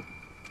儿？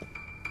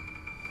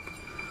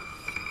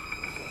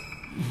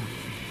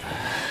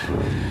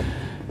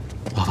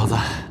老头子，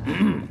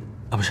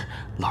不是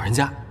老人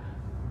家。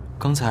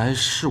 刚才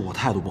是我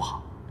态度不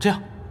好。这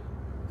样，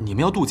你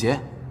们要渡劫，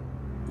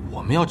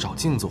我们要找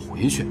镜子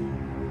回去，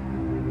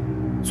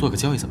做个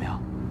交易怎么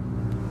样？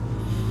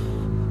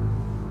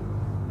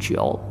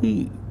交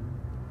易？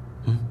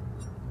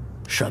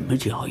什么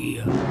交易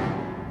啊？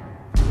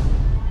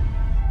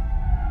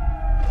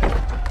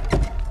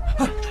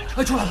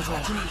哎，出来了，出来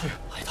了！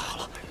哎，太好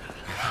了！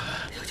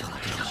有救了，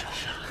有救了！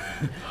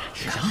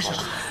想好了，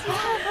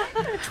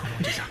出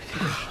这下。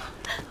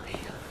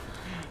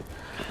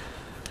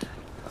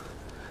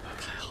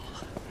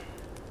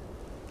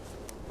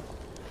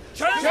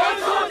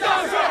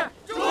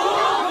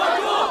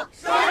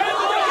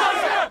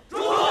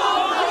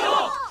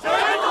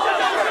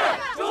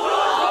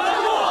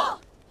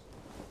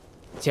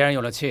既然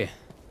有了气，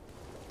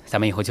咱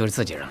们以后就是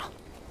自己人了。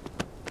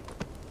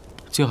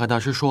静海大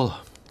师说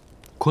了，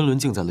昆仑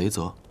镜在雷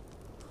泽，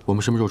我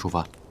们什么时候出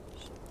发？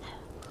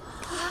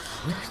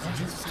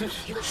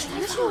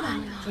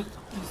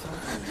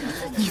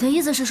你的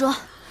意思是说，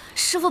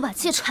师傅把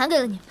气传给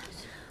了你们，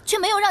却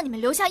没有让你们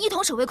留下一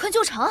同守卫昆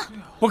丘城？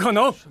不可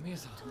能！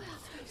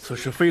此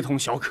事非同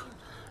小可，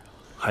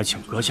还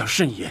请阁下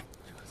慎言。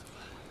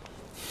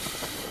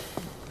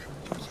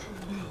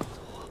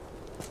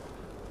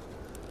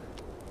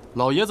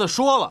老爷子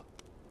说了，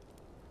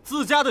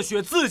自家的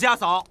血自家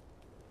扫。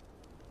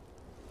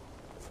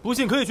不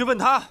信可以去问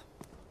他。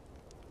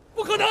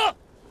不可能！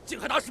静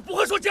海大师不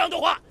会说这样的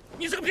话，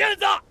你是个骗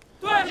子！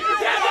对，你是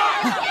骗子！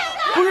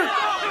不是。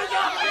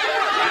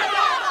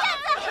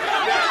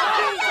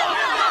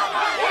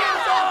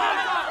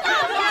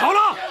好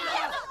了。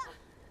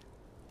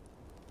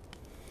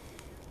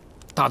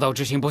大道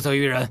之行，不责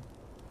于人。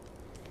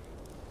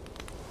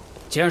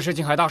既然是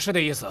静海大师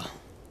的意思，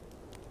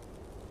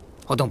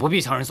我等不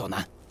必强人所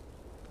难。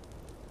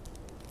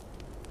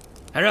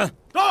来人，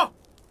到！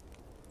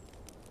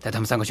带他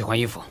们3个去换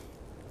衣服，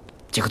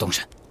即刻动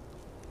身。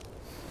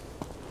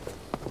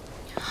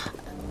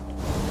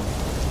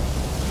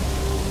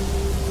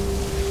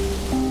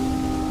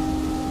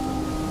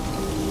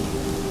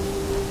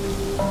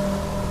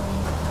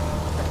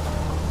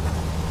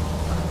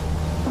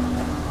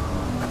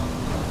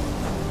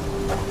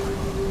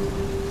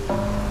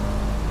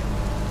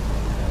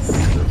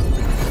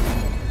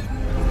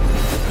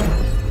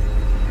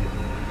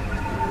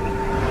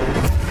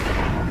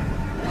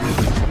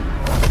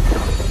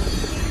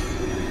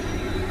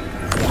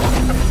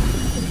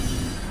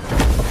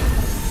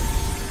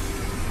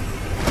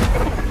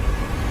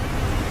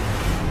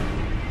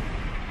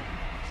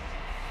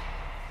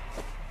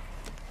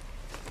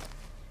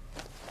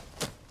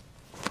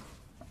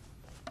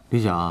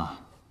李想，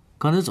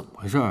刚才怎么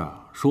回事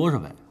啊？说说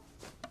呗。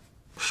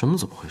什么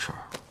怎么回事？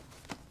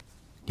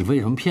你为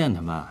什么骗他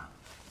们？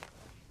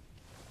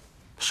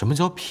什么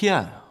叫骗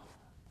啊？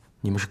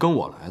你们是跟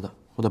我来的，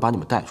我得把你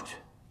们带出去。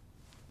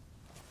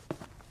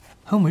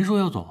他又没说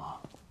要走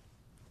啊。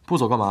不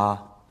走干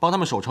嘛？帮他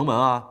们守城门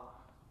啊。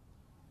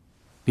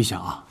李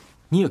想，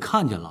你也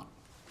看见了，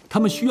他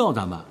们需要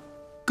咱们，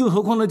更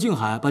何况那静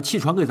海把气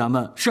传给咱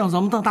们，是让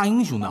咱们当大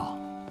英雄的。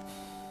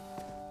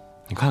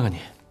你看看你。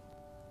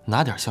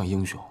哪点像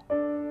英雄？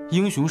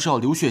英雄是要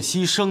流血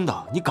牺牲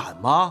的，你敢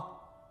吗？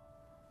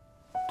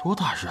多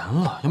大人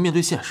了，要面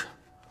对现实。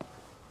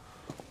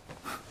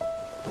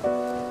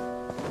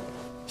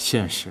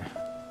现实，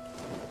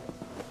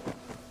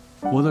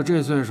我都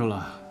这岁数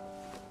了，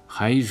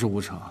还一事无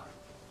成，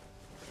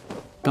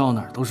到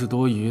哪儿都是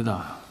多余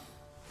的，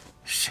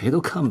谁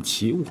都看不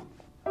起我，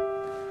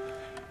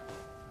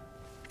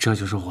这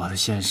就是我的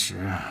现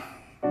实。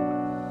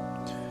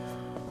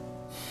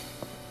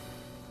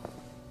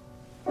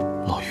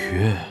老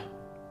于，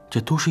这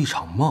都是一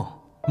场梦，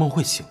梦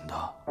会醒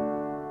的。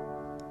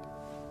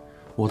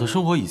我的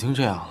生活已经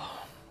这样了，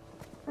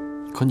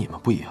可你们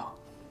不一样，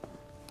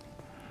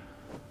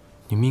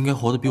你们应该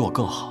活得比我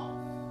更好。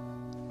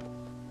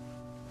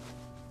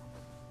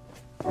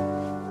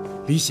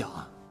李想，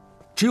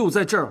只有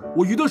在这儿，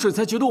我于德水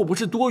才觉得我不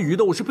是多余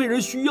的，我是被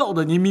人需要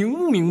的，你明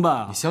不明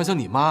白？你想想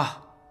你妈，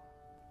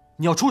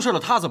你要出事了，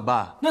她怎么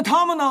办？那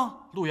他们呢？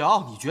路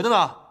遥，你觉得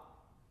呢？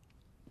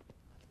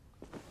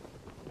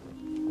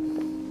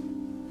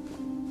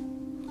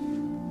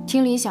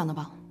听理想的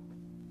吧，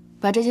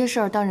把这些事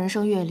儿当人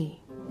生阅历，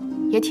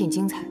也挺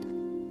精彩的。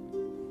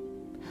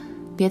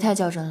别太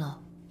较真了，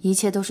一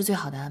切都是最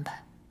好的安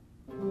排。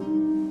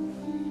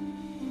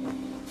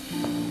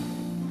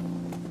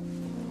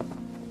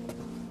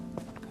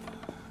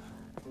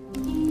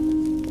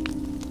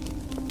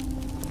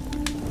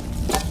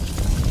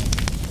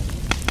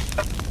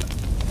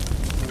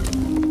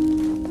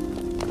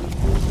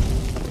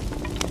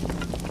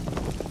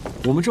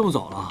我们这么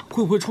早了，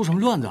会不会出什么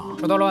乱子啊？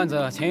说到乱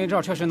子，前一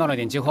阵确实闹了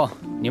点饥荒，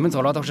你们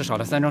走了倒是少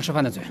了3张吃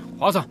饭的嘴。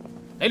华子，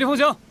雷厉风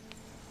行，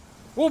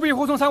务必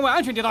护送3位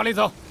安全抵达雷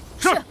泽。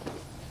是。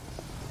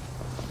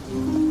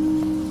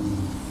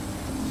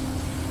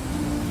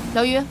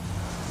老于，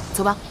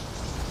走吧。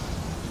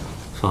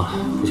算了，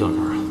不较真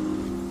了。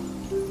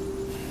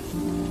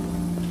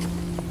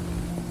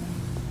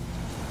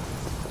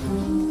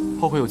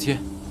后会有期。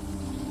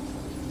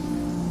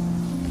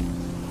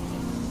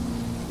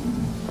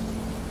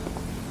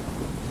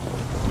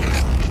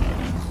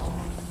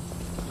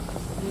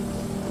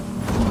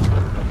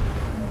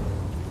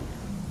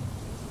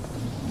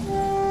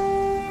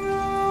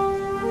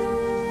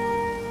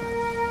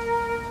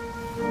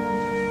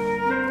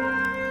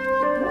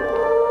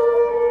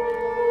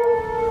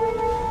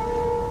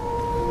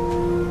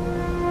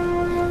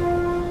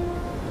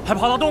还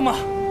跑得动吗？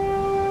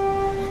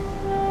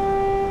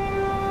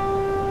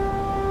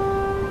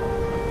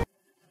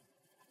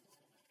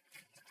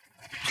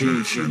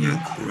这些年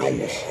可让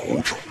我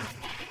好找，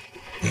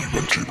你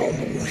们这帮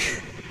蝼蚁，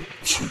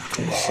最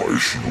终还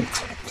是露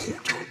出了破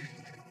绽。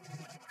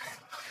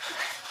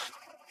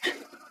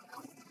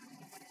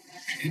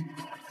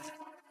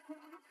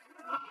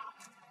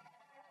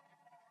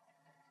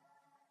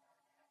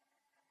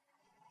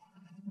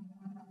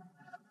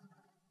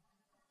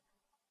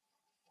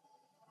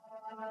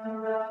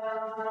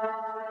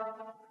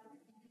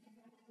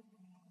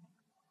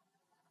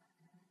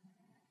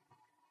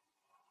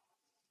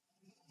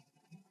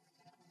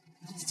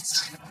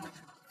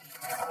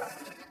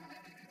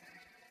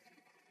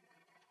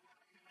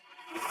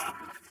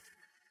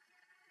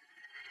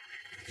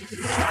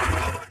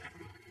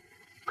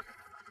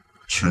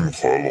青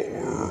海老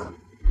儿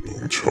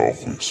能掐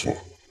会算，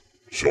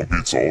想必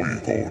早已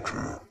告知，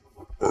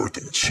尔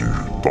等今日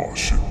大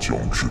限将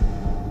至。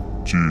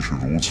既是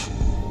如此，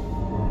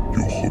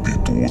又何必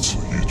多此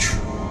一举？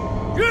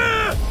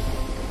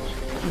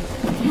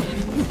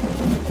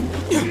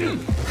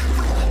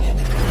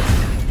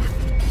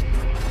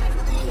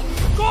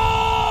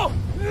攻！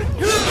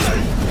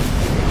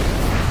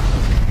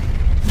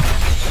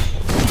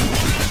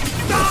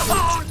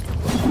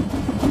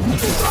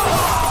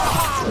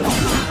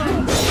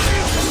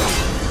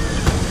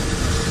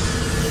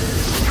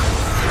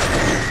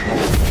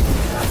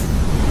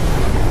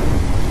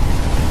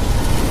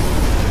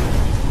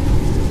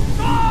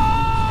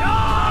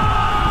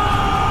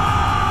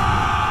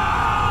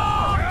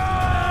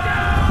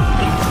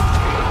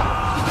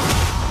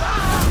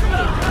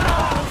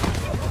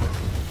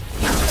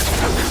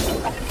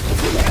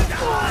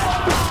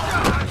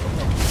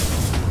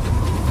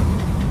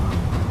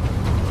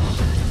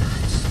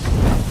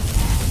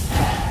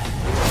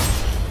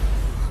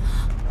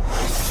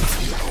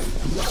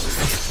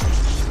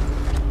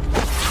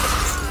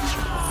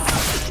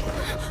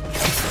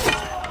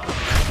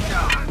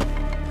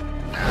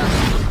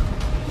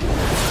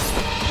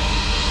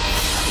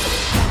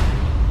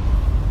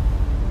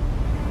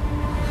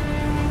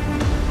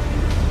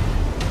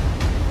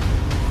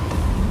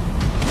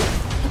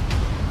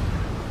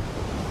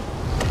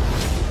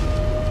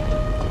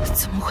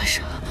怎么回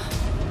事？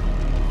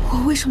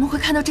我为什么会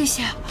看到这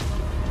些？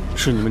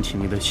是你们体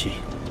内的气，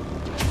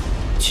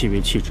气为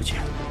气之间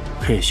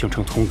可以形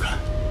成同感，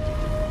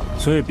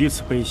所以彼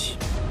此悲喜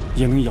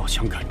也能遥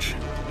相感知。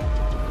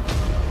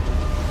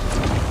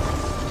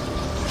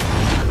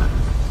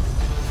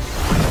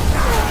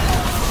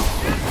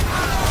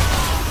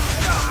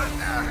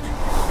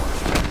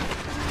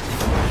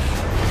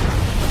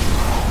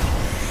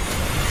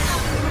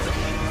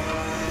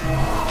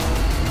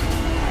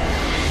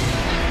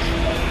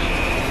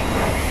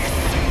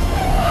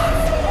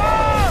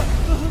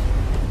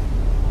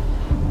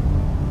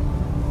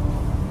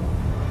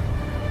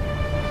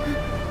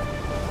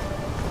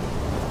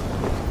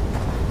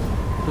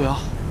陆瑶，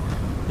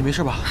你没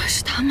事吧？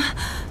是他们，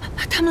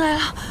他们来了。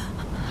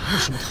哪有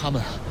什么他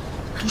们，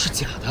都是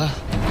假的。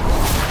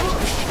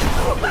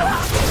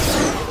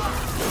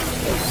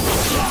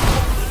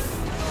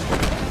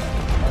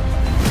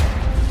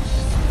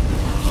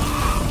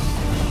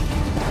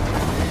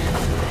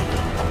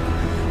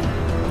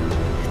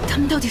他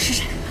们到底是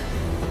谁？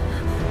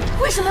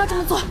为什么要这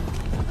么做？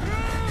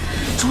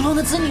烛龙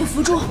的子女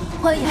伏诛，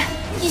欢颜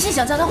一心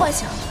想将他唤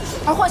醒，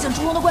而唤醒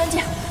烛龙的关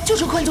键就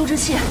是困咒之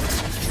气。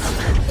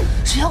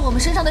只要我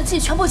们身上的气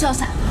全部消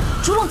散，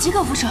烛龙即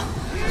刻复生，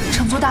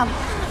整座大陆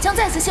将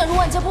再次陷入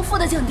万劫不复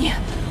的境地。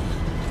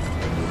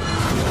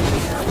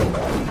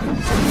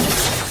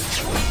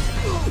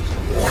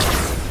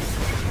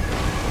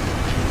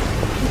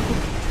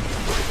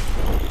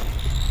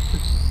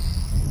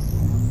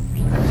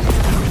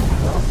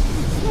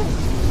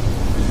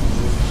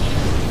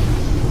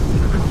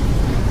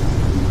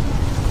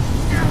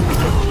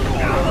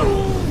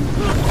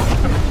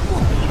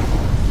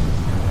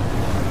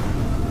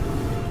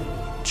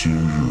今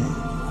日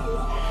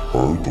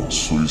尔等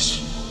虽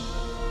死，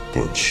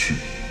但气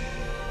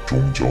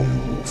终将与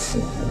我复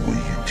融为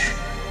一体。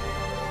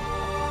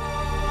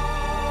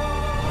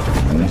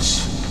如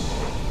此，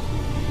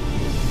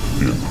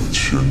便可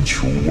千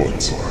秋万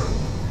载，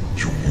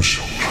永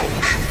享长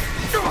生。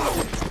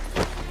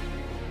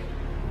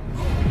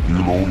于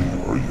老李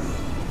而言，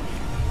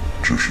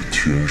这是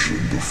天神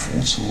的福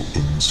泽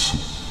恩赐，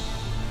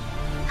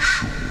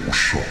是无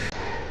上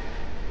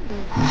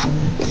荣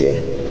光。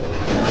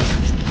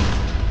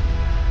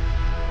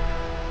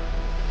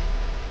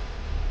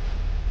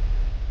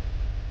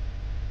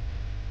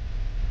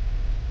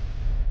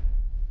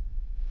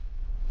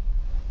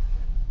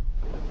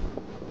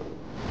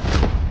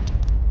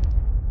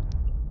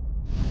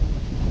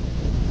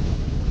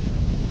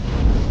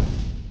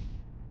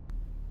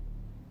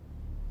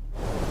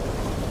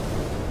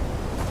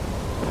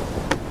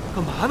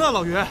干嘛呢，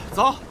老于？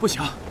走，不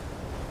行，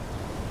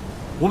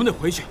我们得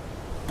回去，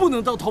不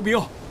能当逃兵。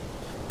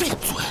闭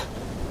嘴！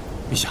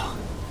李想，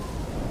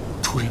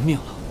出人命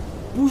了，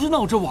不是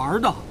闹着玩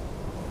的，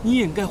你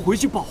也应该回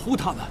去保护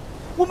他们。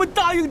我们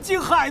答应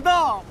金海的，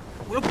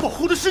我要保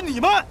护的是你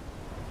们。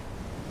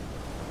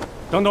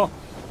等等，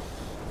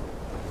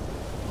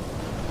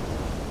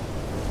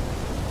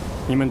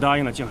你们答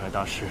应了静海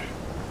大师，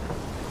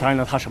答应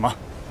了他什么？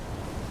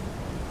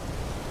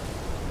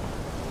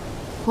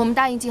我们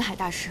答应静海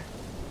大师，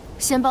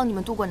先帮你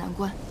们渡过难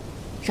关，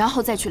然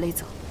后再去雷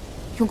泽，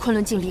用昆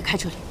仑镜离开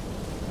这里。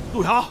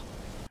陆瑶，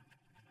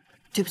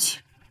对不起，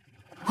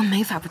我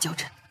没法不交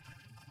战。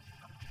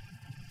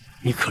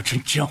你可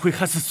真这样会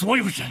害死所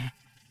有人？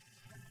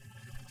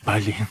白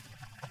灵，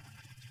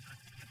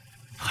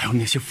还有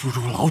那些俘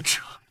虏老者，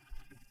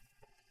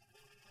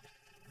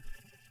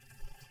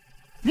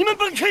你们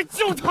本可以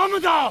救他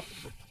们的。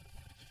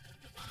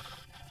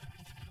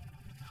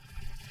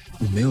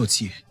我没有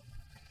记，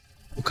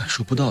我感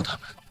受不到他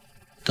们。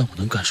但我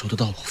能感受得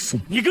到我父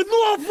母。你个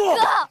懦夫！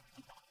哥，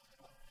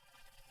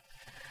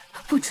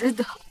不值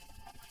得。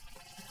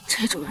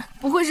这种人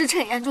不会是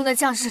陈眼中的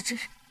将士之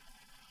人。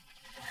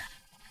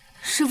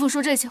师父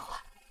说这些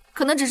话，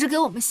可能只是给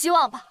我们希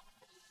望吧。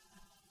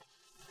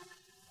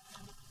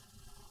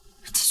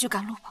继续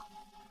赶路吧。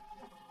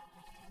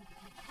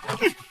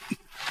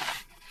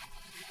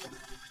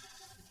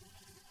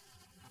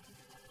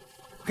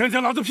跟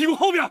在老子屁股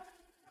后边！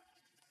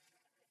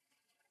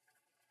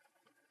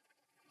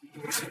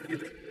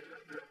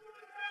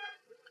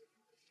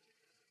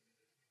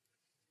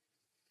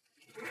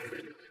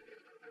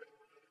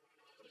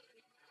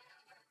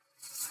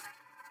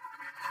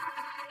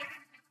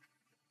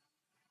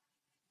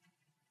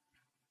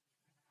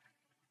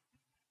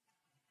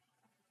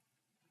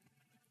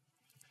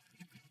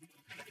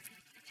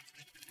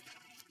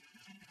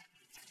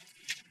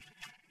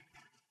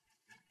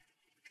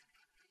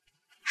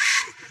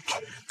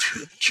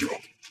天将，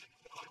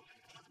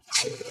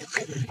主龙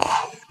可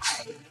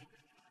出。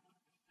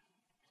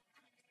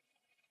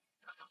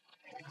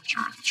这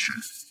一切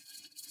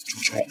就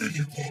交给你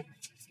了。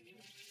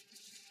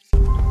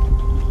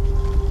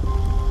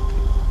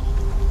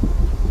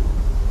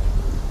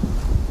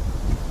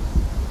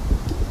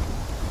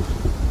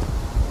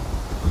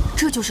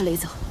这就是雷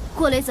泽。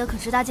过雷泽可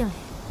直达静陵。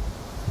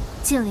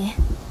静陵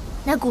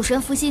乃古神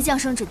伏羲降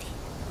生之地，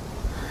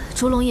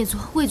烛龙一族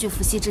畏惧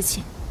伏羲之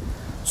气，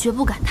绝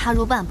不敢踏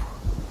入半步。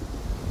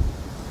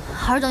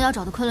尔等要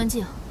找的昆仑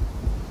镜，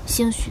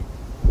兴许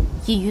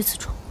已于此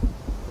中。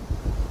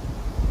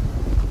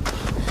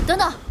等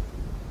等，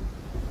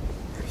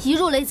一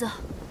入雷泽，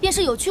便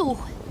是有去无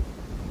回。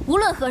无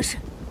论何时，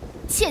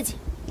切记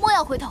莫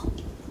要回头。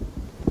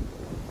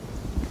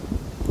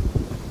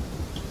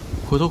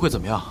回头会怎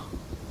么样？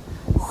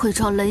会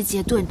招雷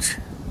劫顿至，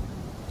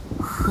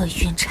厄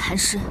运缠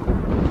身。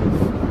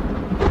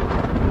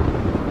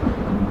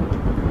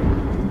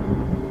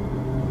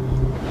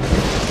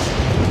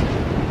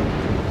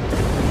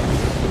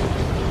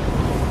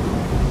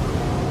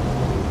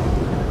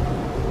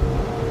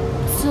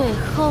最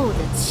后的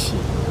气，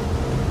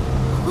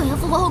混元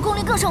复活后功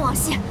力更胜往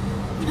昔，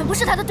你们不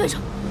是他的对手，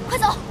快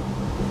走！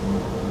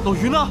老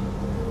于呢？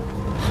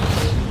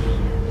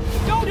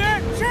妖女，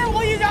吃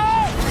我一掌！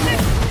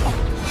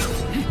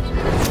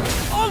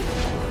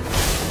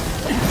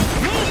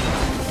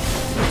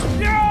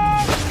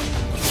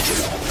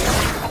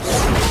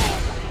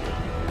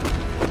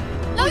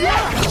老于！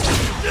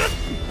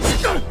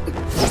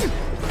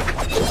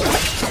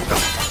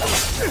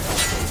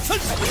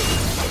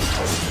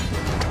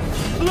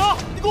老，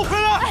你给我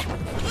回来！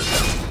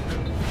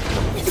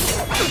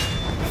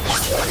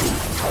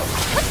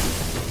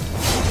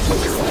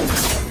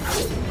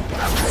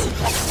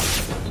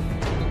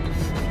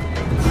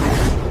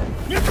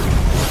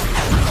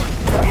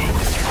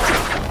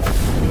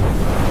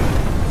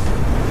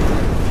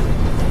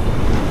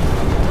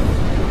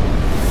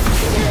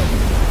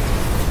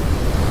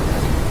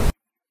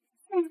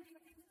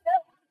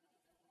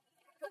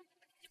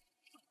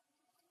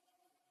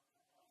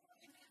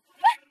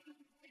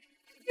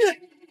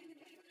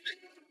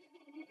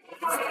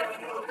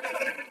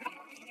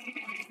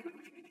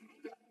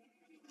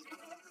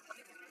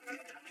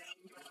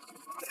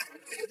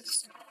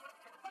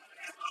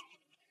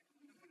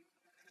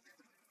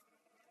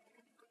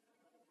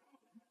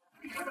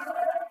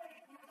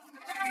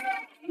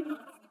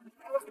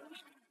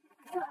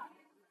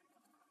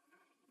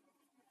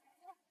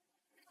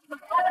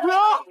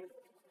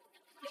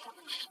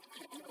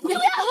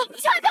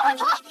千万别回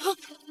头！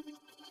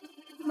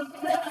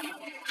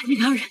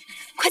两人，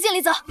快尽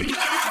力走！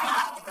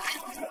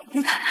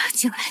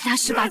竟然大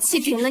师把气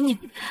给了你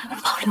们，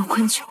保留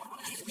昆球，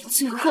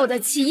最后的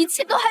气，一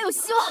切都还有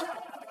希望！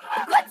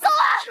快走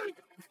啊！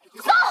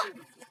走！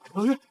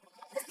老岳，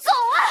走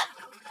啊！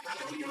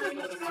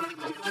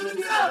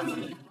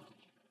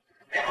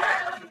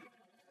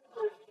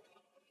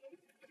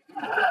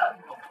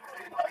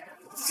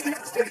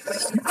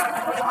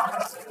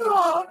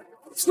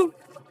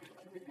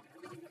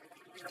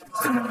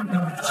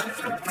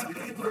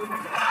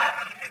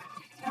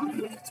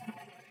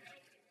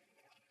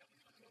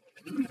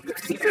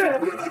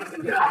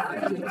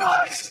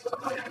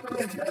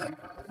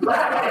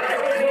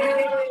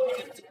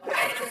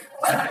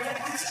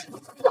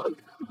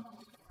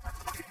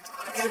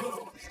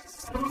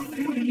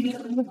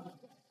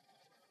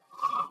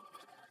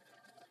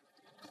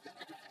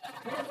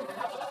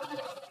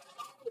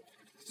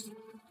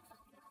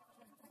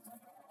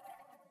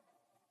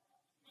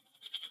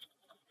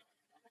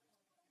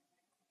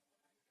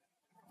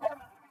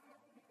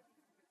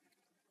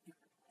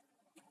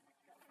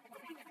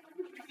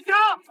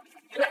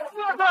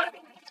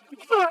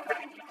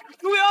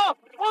陆阳，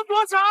往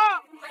左抢！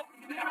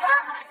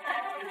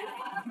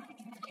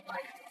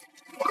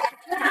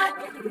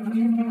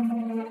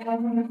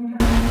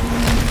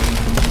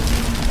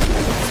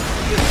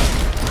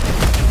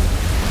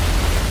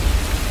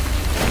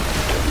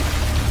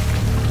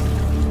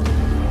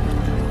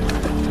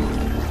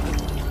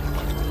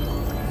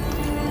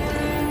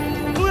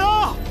陆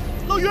阳，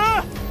老袁，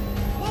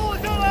帮我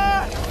上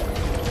来！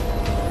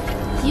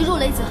一入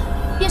雷泽，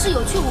便是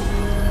有去无回。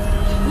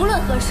无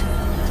论何时，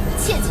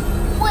切记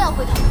莫要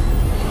回头。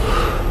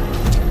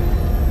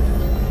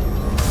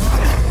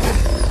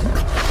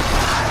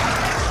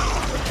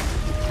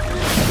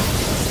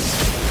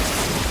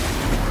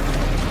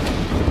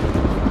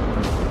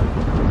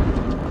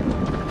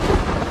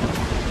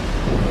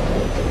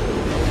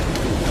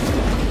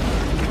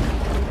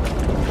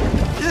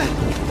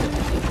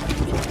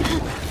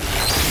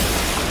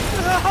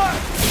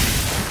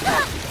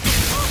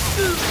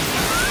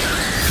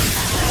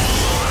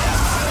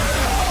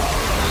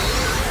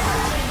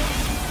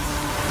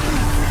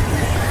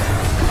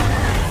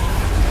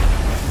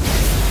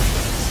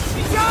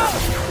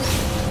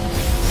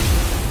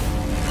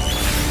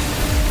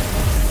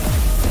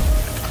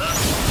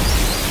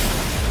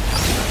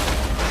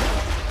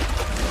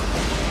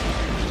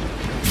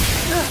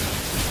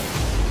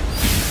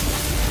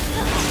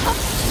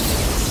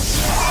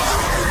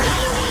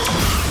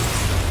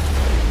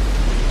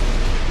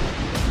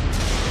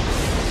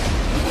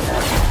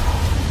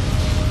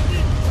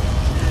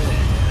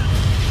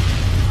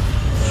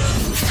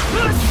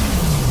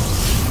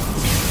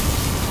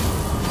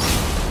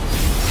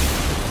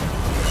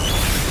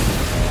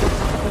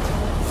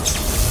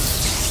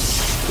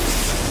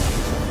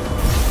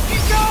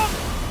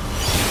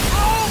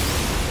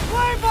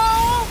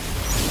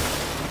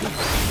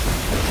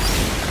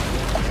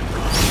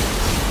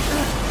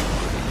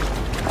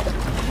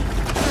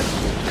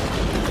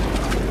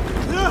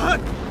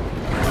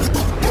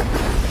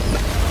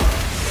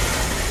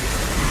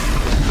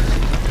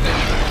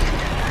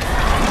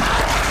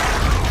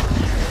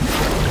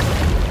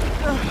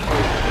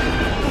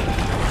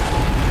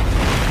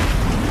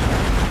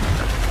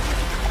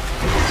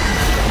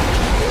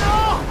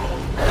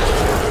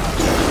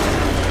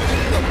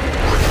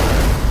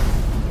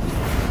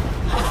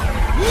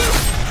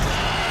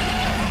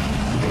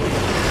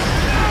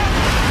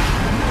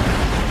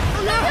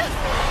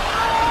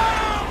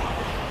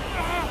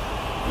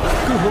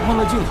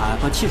静海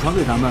把气传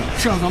给咱们，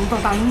是让咱们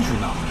当大英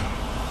雄的。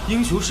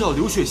英雄是要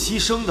流血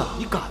牺牲的，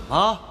你敢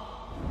吗？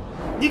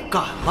你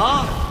敢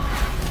吗？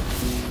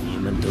你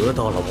们得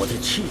到了我的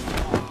气，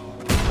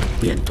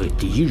面对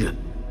敌人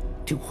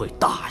定会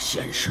大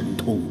显神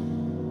通，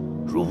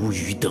如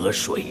鱼得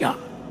水呀！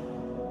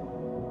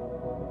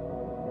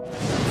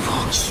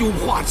放修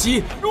化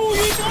机，如鱼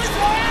得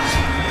水。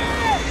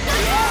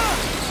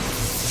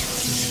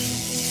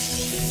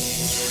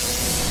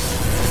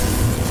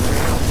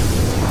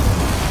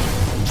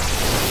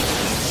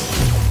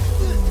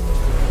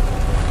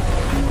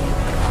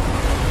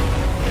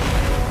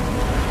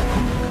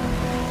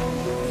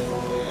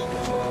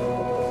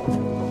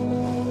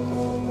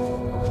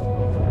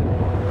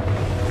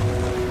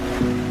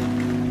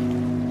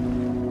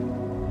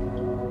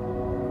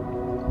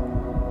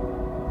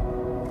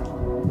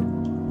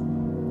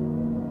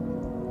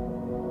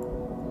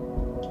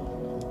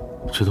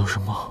 这都是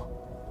梦，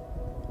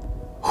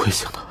会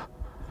醒的，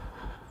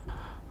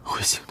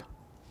会醒的。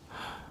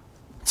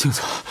镜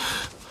子，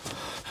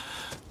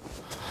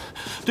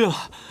对了，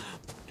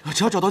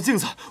只要找到镜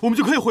子，我们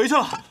就可以回去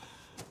了。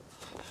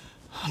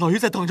老于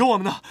在等着我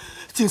们呢。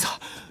镜子，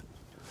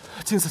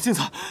镜子，镜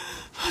子，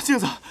镜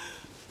子。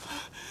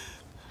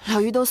老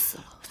于都死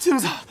了，镜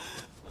子，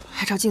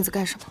还找镜子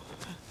干什么？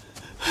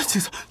镜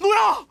子，陆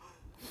阳，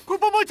快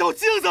帮忙找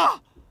镜子！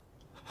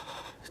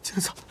镜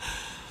子。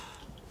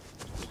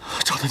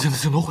 找到镜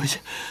子就能回去。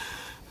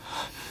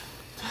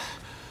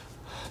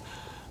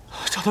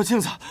找到镜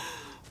子，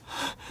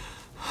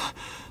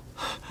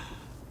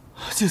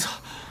镜子，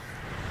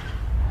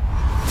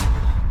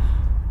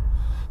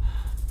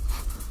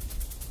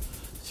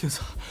镜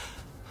子，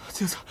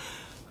镜子，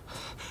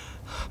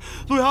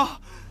陆阳，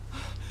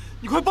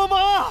你快帮忙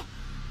啊！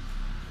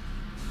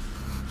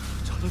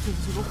找到镜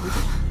子就能回去。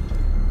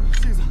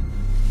镜子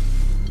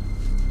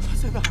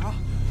在哪儿啊？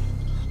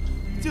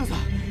镜子。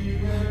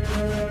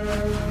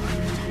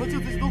 找到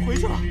镜子就能回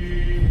去了。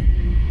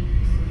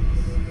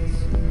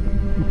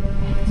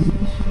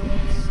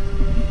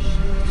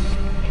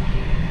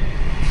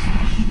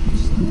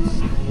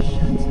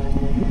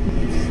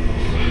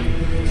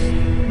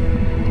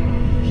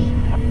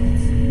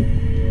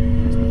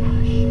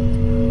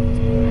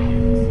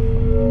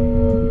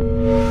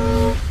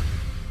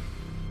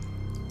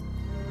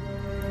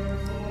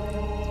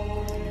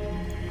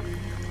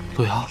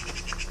陆瑶，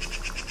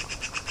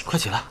快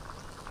起来！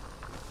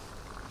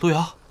陆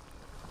瑶。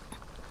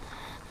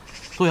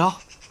 陆瑶，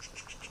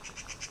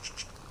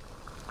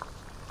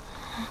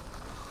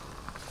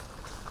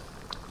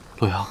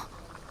陆瑶，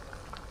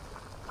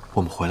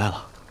我们回来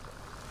了，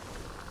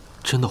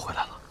真的回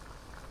来了。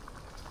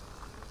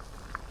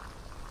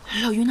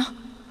老于呢？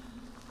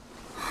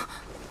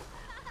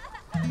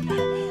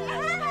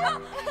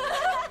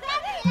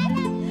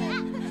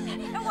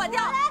我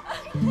掉了。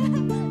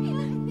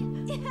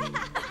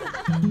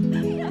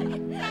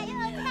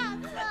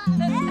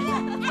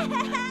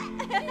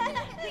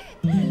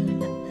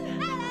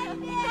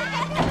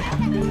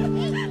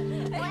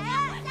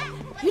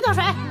于大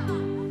水，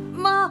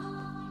妈，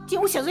进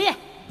屋写作业。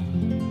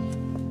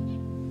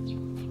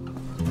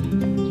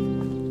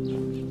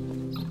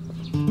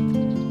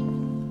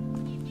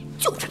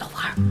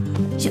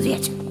写作业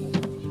去。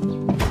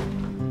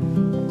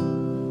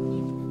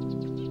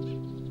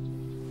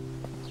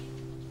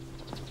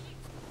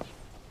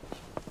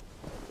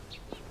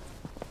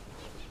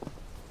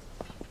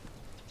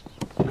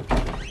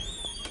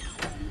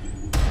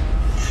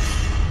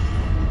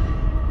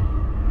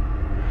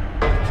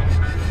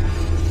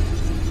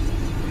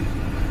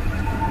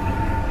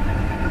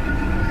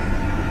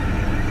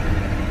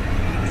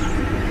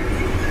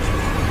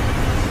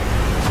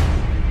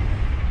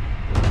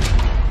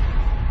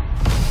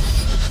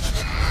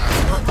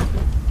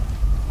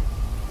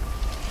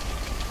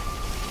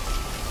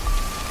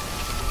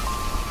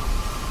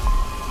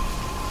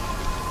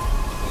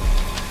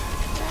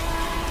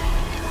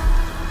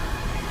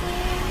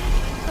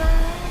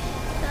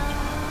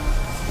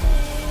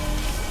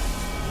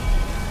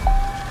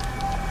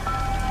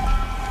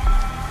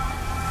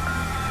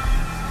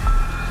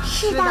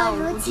事到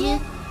如今，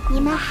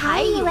你们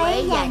还以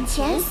为眼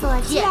前所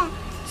见、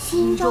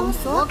心中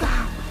所感，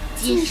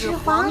尽是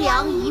黄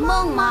粱一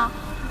梦吗？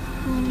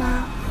你们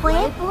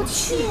回不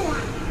去了，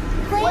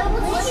回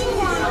不去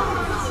了。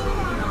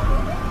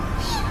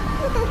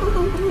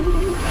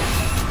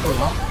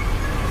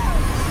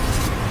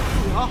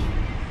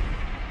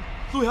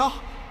陆阳，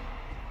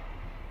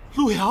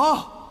陆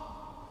阳，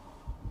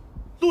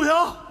陆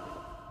阳！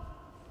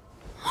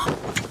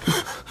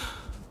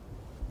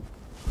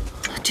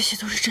这些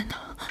都是真的，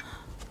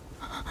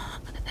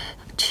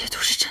这些都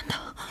是真的。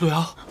陆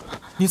阳，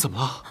你怎么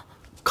了？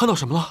看到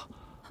什么了？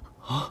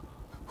啊？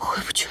回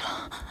不去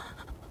了，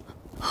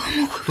我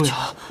们回不去了。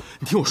陆阳，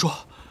你听我说，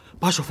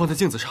把手放在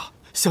镜子上，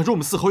想着我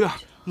们四合院，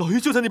老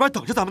于就在那边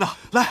等着咱们呢。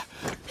来，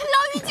老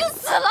于已经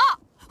死了，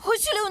回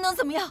去了又能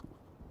怎么样？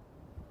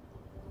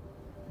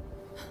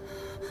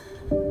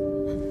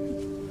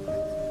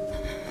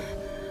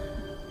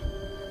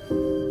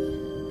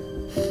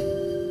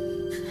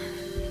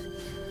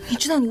你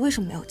知道你为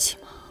什么没有气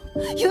吗？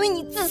因为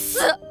你自私，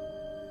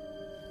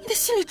你的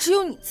心里只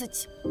有你自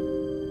己。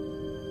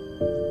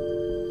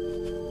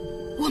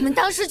我们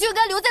当时就应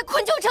该留在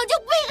昆丘城，就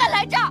不应该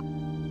来这儿。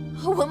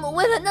我们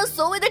为了那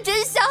所谓的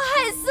真相，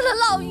害死了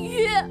老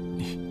于。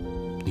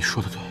你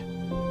说的对，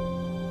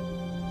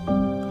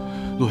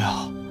陆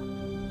阳，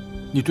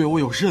你对我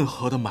有任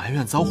何的埋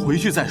怨，咱回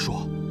去再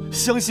说。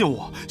相信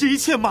我，这一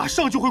切马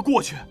上就会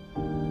过去。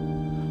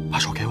把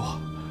手给我。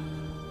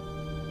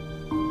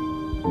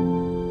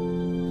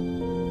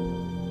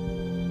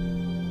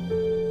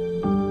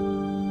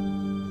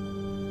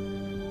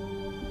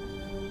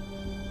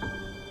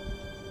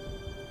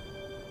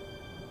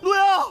陆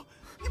阳，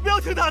你不要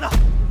听他的。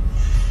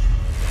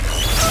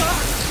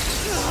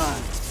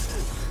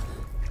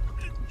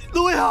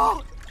陆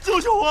阳，救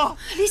救我！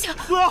李想，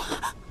陆阳，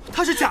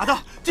他是假的，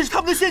这是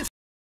他们的陷阱。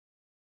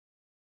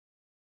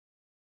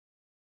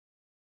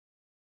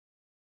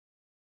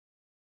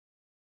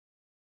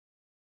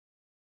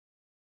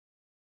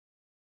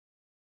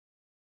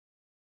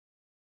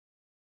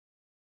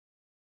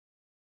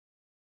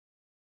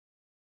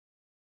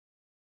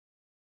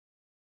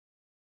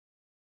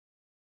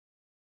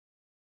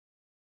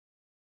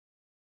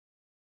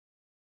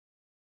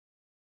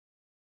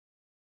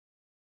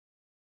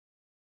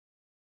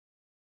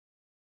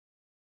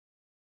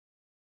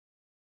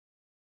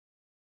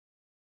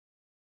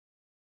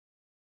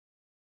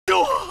救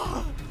我！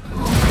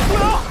陆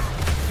阳！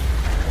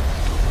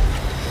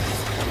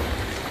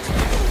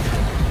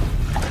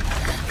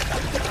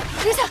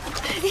李想，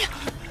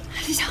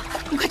李想，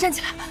你快站起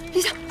来！李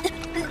想，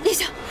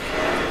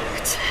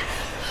起来，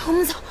我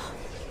们走。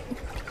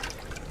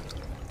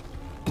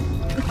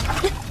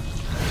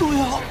陆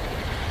阳，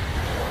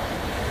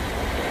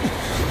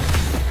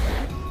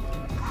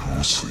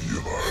如此一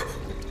来，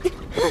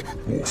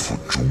我父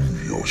终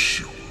于要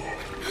醒了。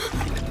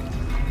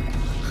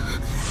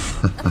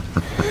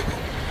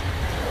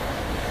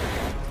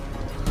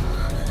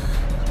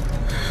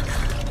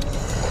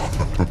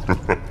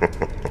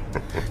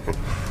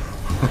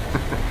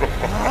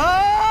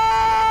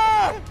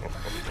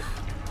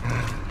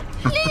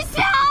李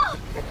想，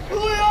陆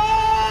阳！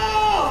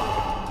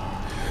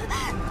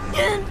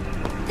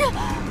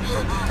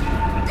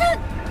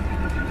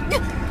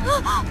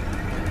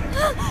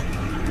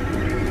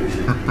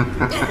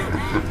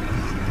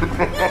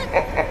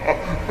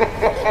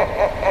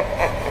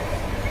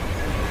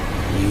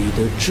你的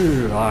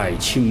挚爱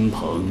亲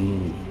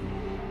朋，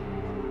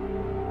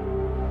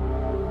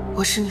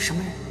我是你什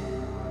么人？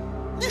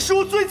你是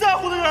我最在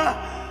乎的人，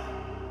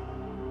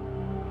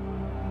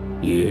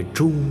也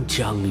终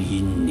将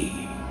因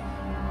你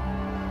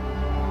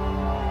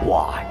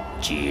万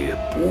劫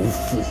不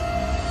复。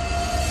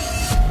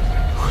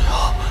陆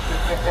阳，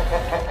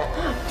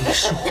你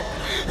是我。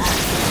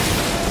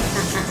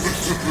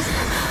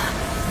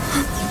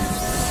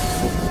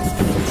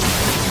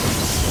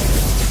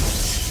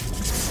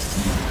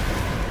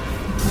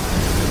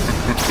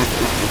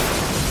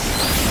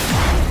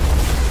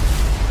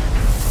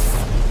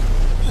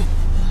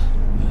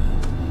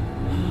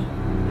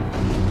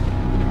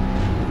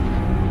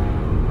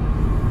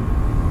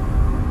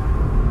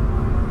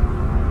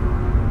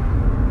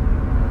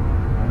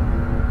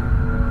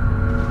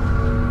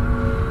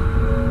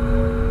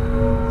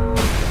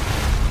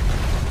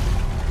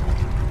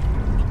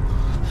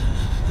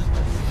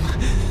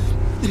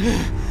不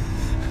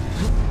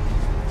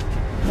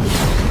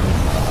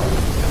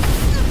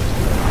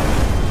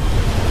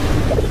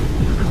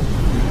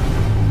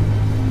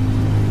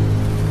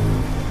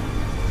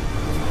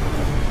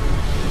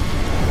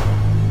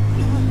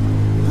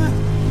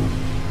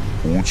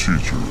弃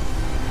之人，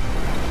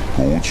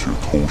苟且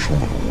偷生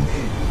的蝼蚁，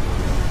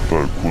待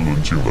昆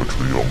仑镜来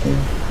纯阳宫，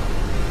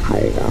扰尔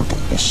等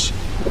不死。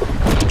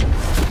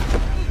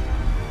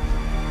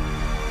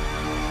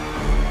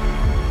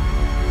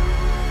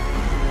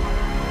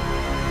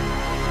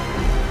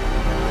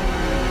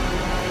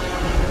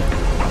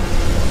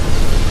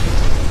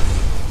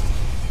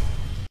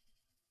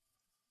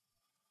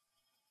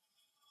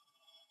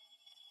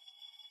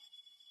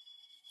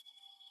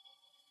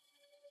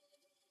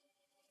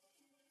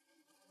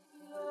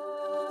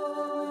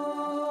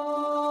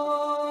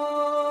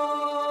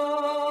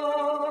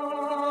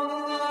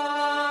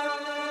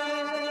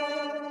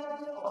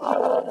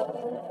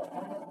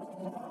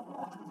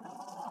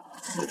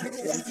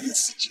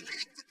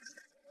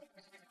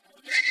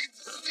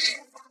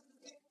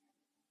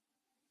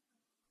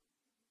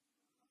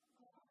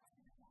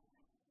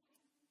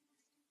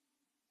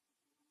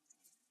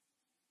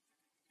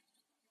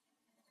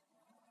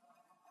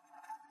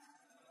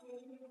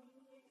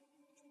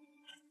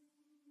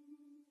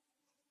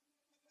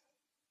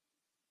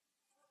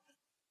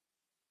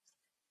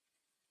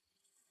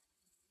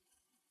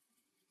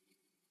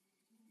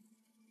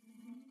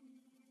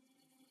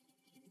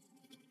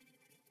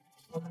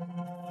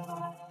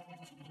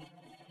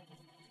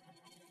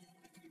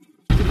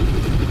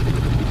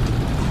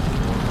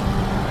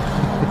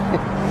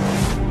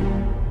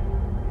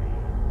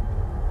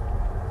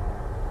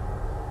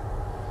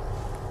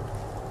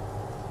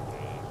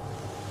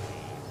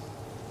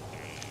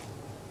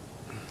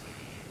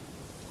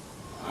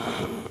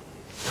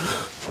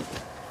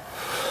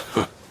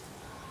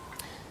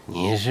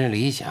你是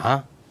李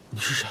想？你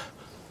是谁？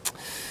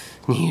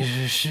你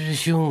是师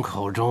兄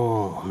口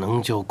中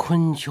能救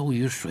昆丘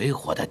于水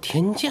火的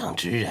天降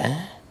之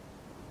人。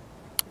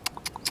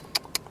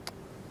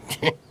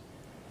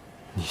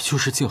你就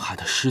是静海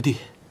的师弟。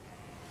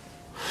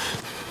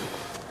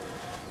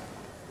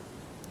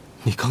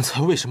你刚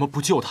才为什么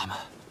不救他们？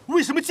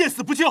为什么见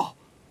死不救？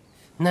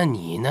那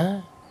你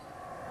呢？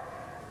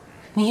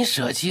你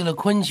舍弃了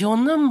昆丘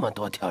那么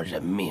多条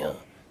人命，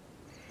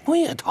不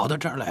也逃到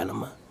这儿来了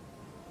吗？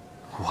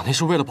我那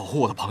是为了保护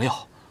我的朋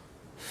友。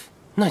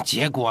那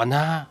结果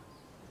呢？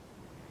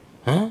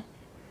嗯，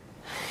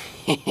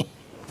嘿嘿，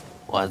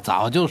我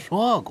早就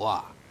说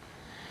过，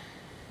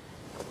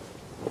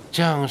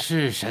正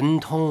是神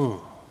通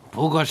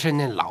不过是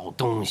那老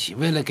东西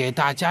为了给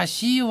大家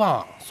希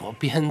望所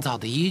编造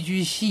的一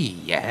句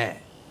戏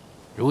言。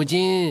如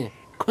今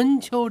昆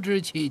丘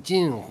之气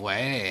尽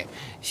毁，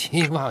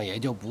希望也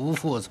就不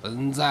复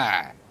存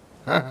在。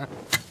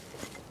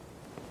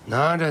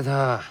拿着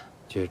它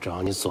去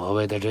找你所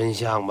谓的真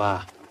相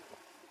吧。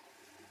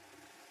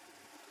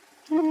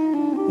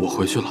我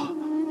回去了，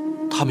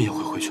他们也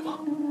会回去吗？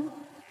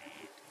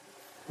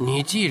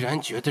你既然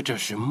觉得这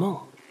是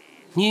梦，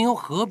你又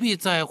何必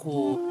在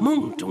乎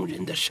梦中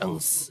人的生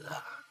死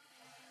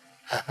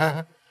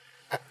啊？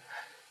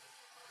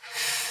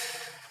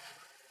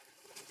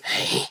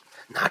哎，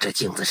拿着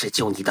镜子是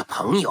救你的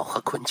朋友和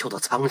昆丘的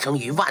苍生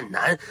于万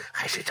难，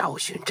还是找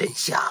寻真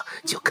相，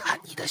就看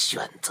你的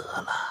选择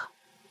了。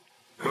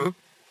嗯？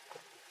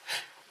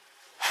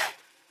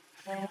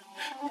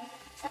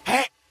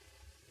哎，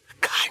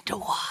看着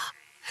我，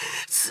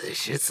此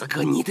时此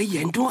刻你的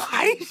眼中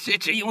还是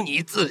只有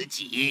你自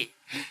己。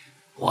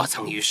我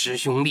曾与师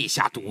兄立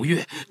下赌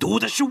约，赌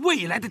的是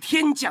未来的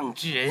天降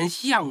之人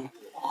像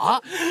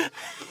我，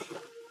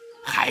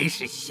还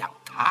是像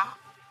他。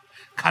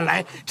看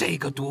来这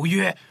个赌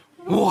约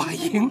我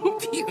赢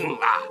定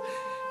了。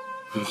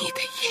你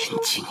的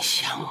眼睛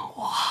像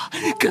我，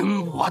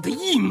跟我的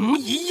一模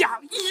一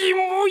样，一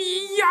模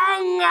一样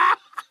啊！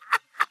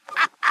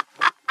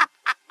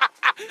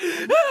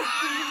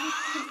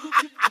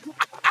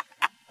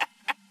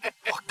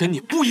我跟你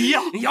不一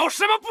样。有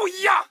什么不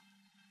一样？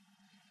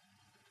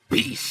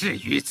避世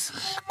于此，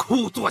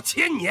苦作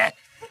千年，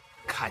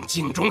看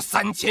镜中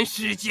3000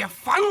世界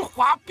繁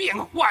华变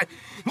幻，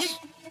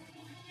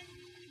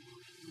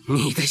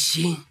你的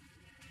心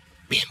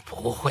便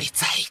不会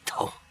再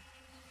痛。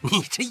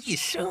你这一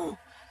生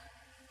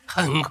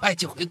很快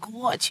就会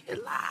过去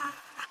了。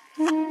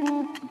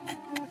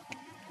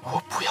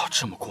我不要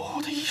这么过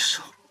我的一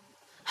生。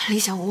李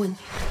想，我问你，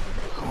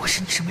我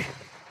是你什么人？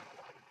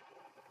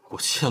我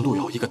欠陆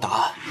瑶一个答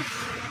案。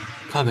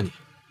看看你，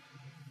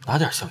哪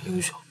点像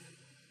英雄？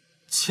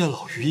欠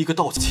老于一个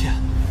道歉。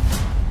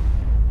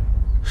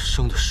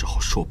生的时候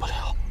说不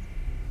了，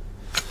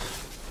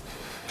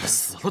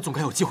死了总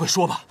该有机会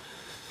说吧。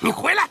你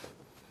回来！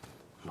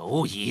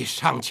蝼蚁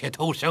尚且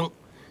偷生，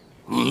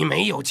你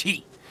没有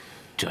气，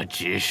这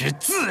只是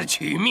自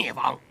取灭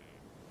亡。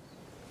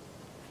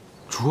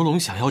烛龙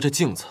想要这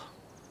镜子，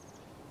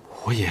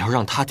我也要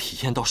让他体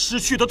验到失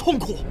去的痛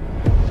苦。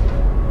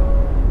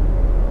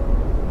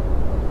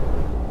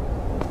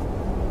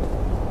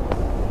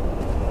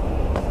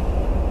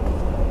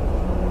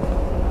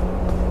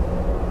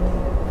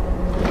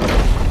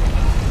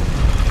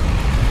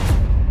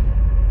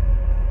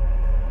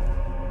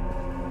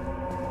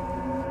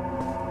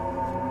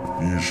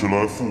是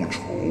来复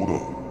仇的，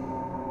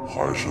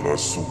还是来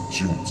送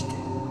镜子的？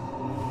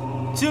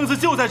镜子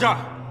就在这儿，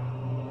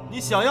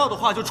你想要的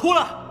话就出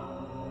来。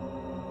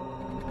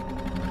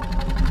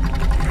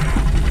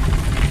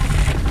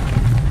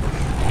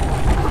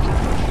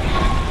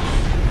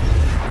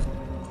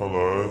看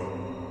来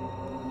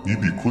你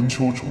比昆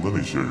丘城的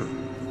那些人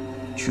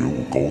觉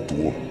悟高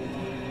多了。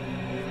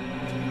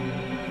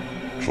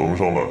呈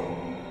上来。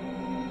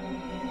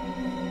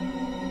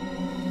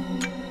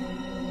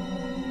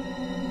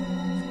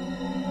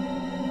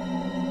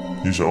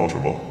你想要什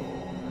么？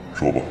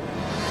说吧。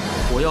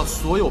我要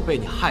所有被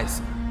你害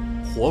死的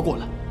人活过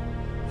来。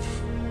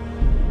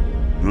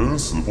人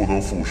死不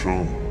能复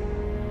生，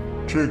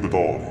这个道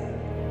理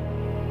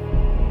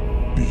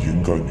你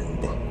应该明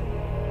白。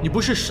你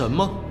不是神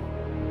吗？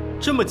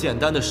这么简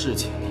单的事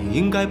情你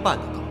应该办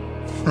得到。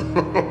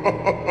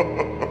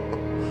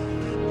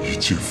一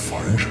介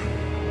凡人，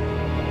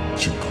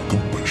竟敢跟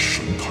本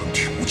神谈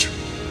条件，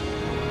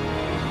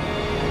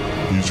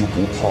你就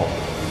不怕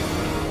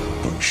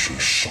本神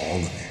杀了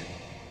你？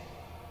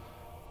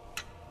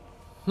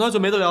那就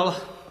没得聊了，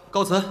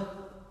告辞。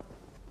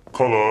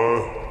看来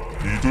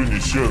你对你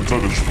现在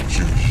的处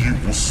境一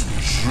无所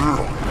知啊！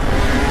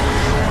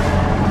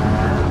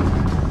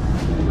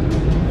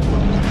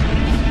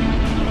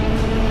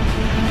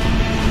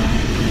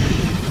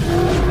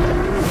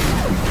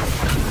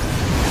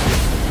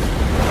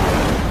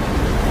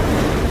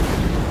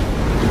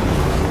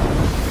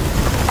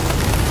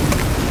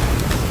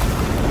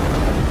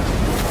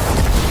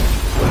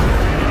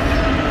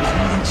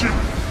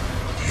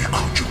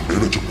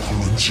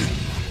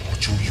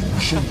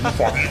无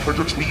法离开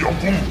这纯阳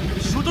宫。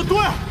说得对，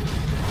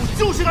我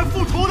就是来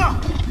复仇的。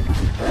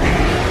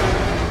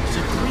这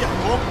纯阳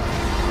宫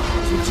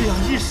就这样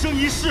一生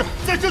一世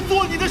在这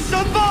做你的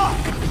神吧。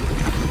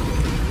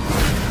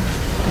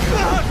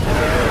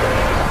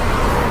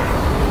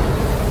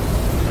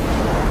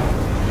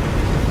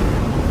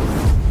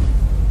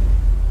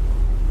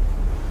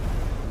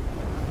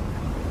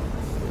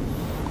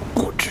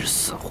不知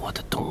死活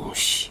的东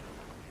西，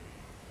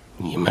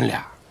你们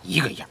俩一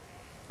个样。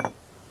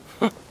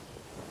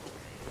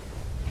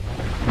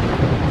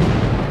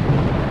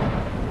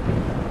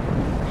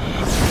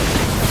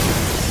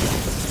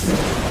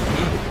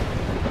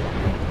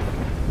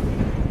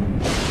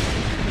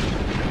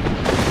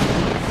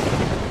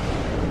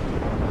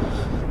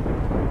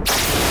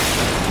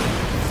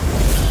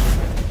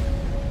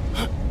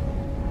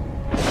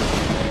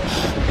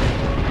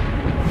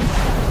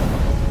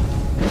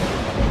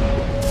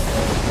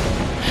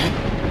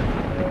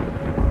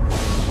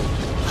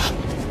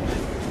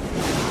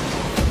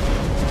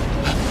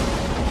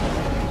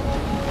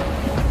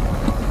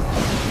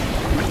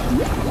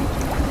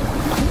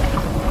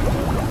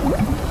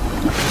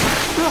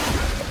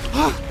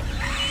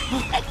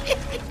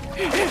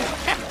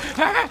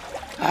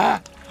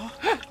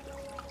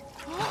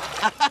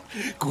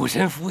古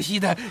神伏羲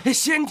的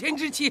先天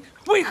之气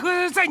为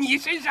何在你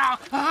身上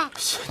啊？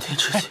先天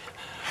之气，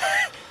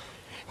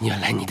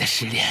原来你的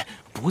试炼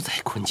不在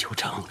昆丘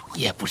城，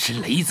也不是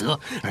雷泽，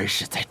而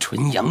是在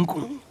纯阳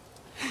宫。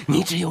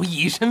你只有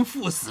以身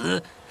赴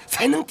死，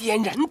才能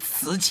点燃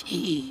此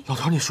气。老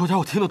头，你说点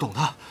我听得懂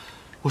的，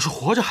我是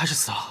活着还是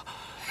死了？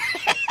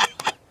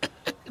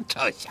臭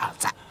小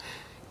子，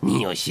你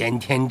有先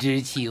天之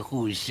气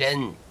护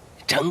身，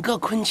整个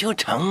昆丘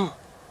城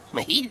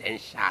没人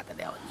杀得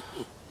了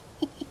你。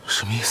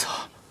什么意思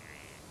啊？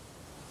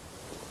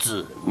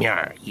字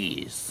面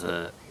意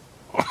思。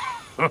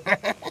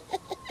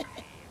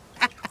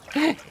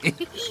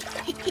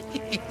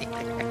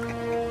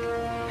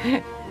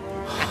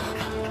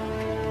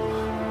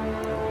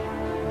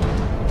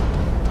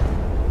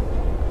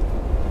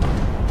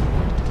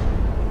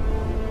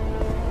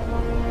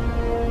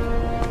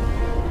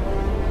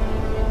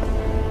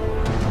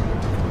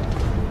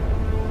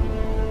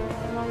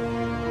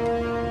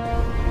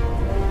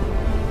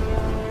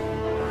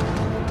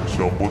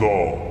想不到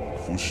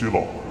伏羲老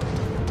人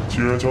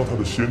竟然将他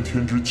的先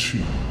天之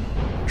气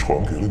传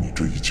给了你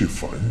这一介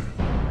凡人。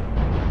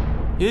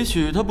也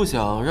许他不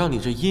想让你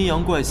这阴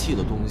阳怪气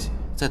的东西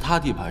在他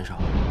地盘上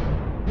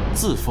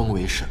自封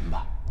为神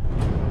吧。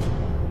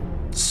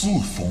自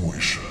封为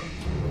神？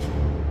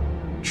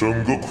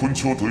整个昆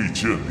丘得以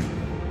建立，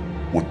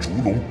我烛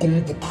龙功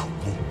不可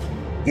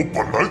没。我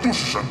本来就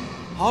是神。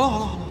好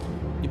了，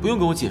你不用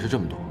跟我解释这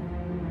么多。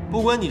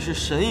不管你是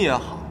神也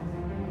好，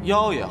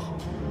妖也好，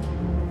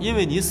因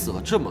为你死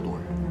了这么多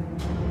人，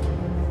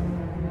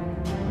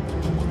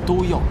我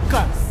都要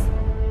干死。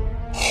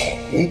好，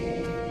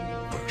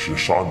本神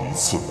杀你一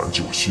次难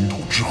解我心头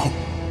之恨，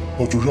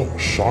那就让我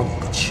杀你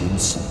个千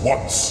次万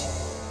次，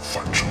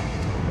反正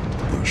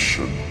本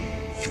神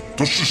有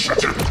的是时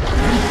间。干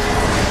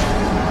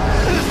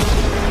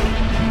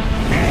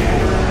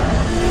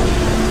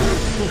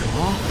什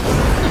么？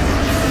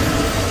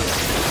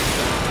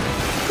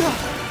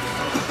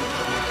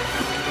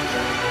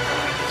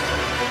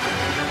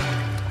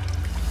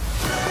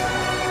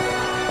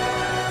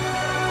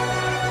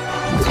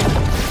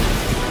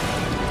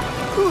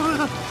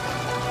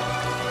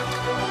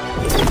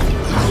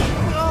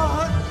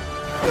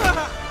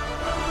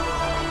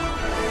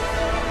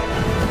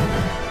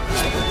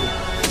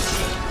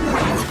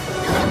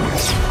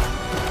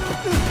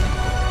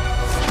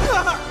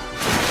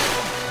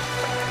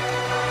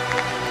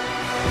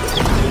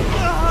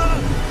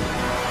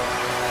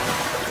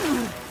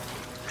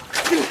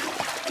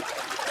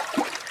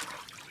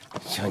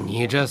像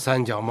你这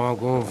三脚猫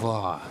功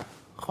夫，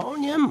猴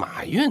年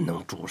马月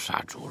能诛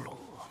杀烛龙。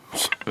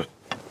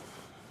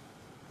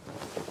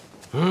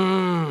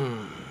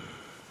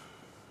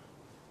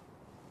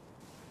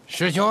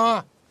师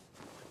兄，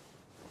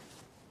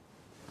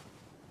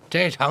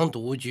这场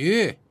赌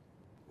局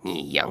你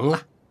赢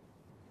了。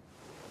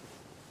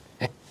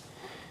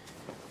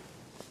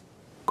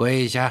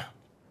跪下，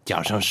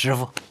叫声师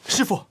傅。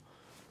师傅，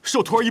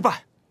受徒儿一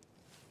拜。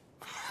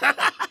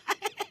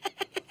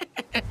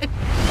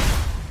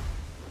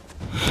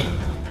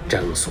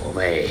正所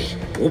谓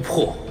不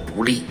破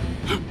不立，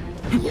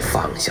你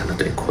放下了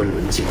对昆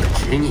仑镜的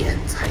执念，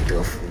才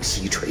得伏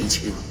羲垂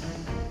青，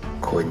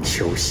昆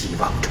丘希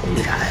望重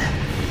燃。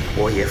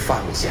我也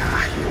放下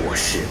与我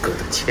师哥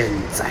的千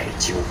载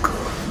纠葛，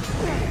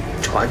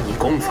传你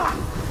功法，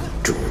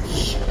助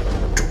你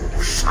诛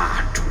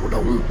杀烛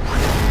龙。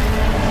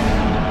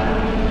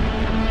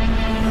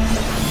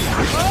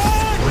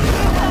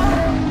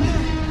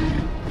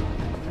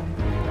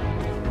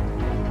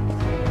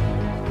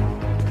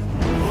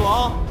烛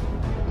龙，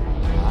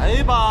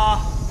来吧！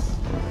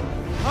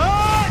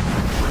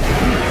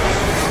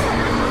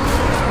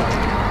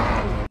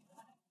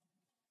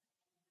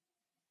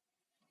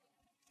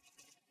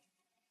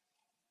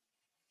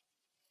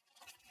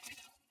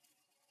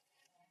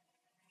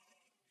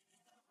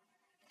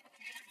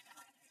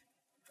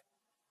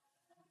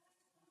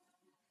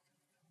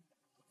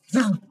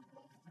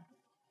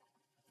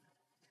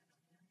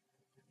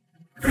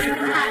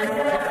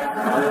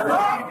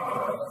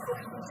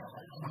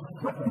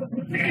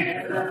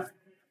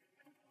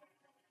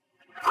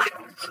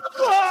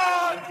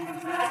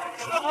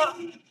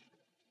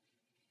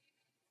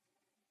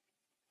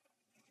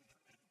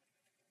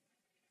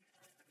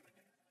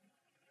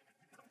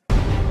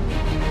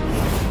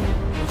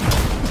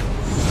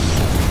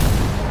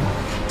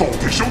到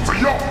底想怎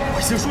样？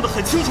我已经说得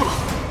很清楚了，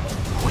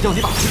我要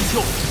你把春秋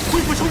恢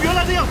复成原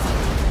来的样子，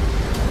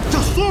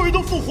让所有人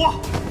都复活，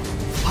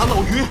把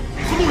老于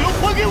和陆遥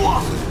还给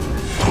我。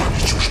那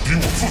你就是逼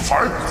我自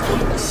裁，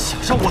想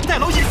让我代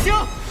劳也行。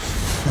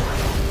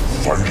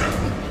凡人，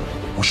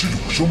我是永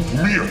生不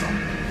灭的，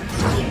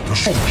你的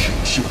寿命是有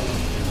限的，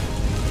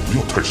不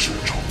要太嚣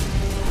张，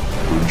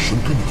本神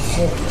跟你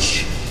耗得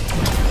起。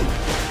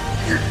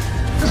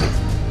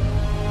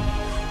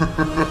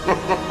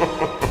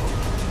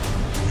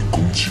你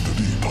攻击的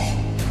力道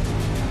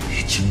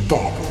已经大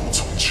不如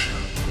从前。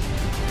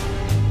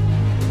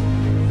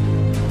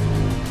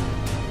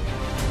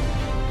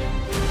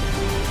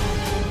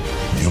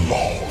你老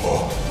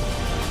了。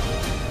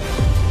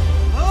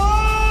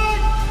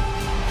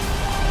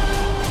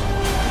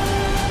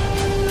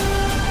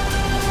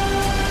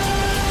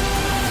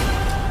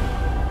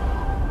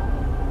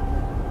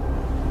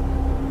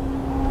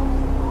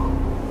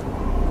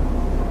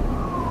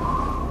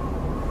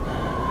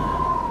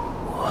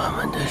我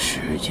们的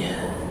时间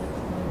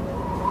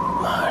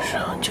马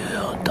上就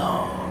要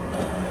到了。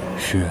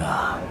是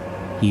啊，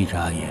一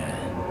眨眼，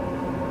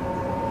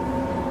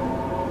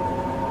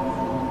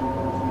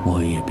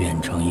我也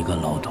变成一个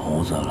老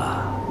头子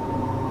了。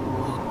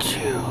就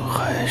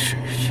还是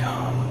想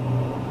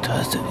他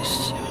在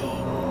笑，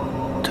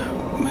他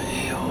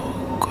没有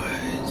怪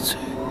罪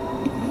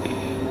你。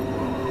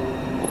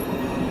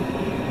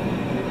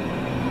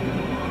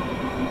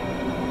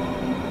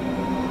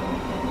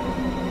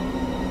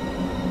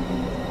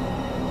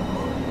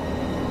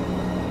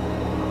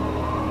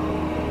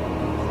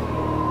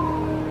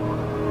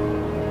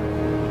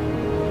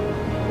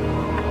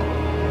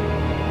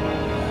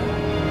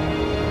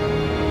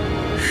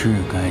是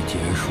该结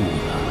束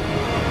了。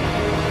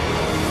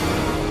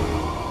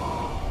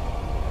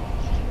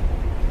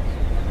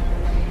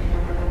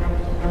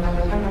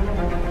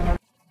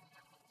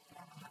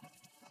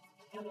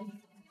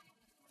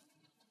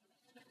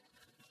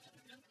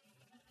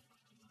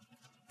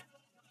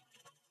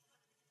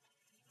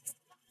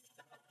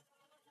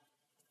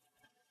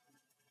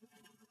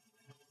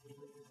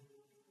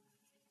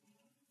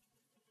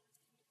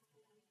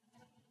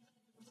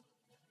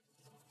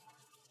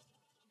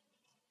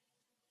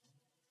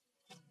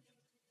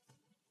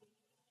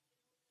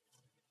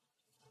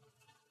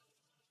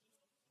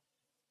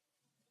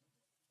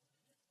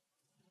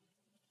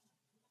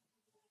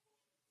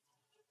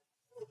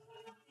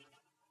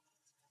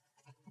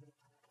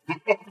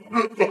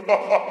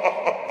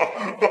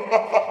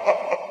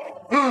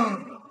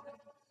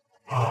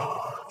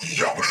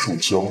阳寿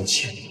将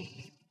尽，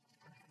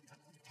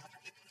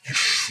你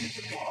输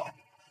了。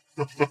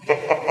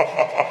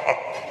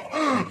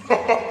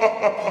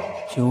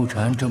纠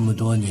缠这么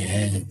多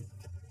年，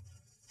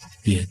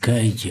也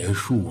该结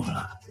束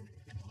了。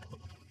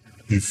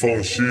你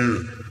放心，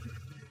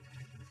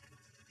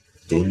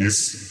等你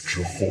死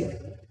之后，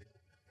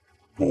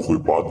我会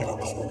把你的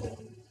头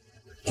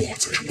挂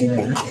在这宫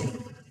门口，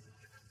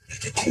你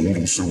的头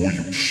颅随我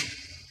永生，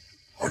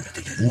而你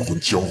的灵魂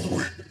将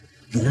会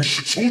永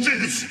世囚禁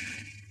于此。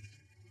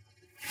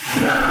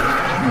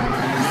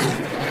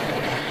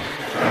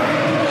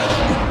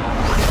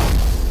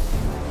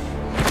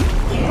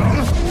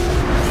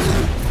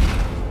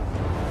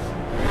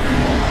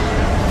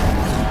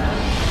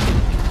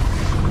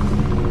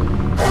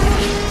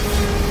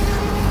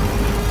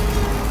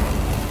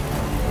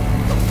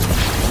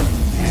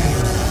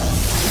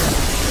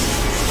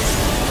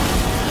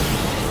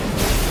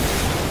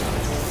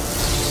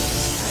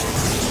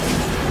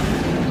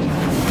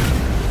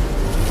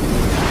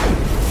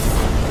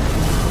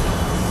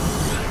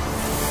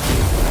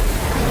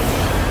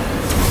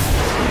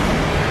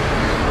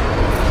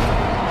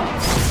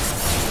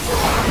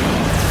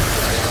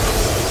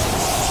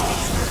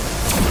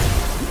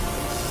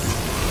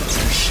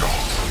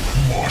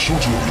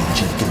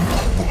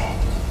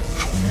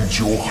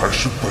终还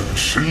是本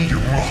神赢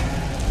了。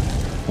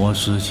我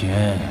死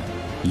前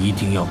一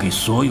定要给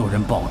所有人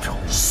报仇。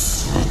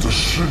死的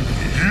是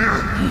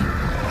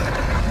你。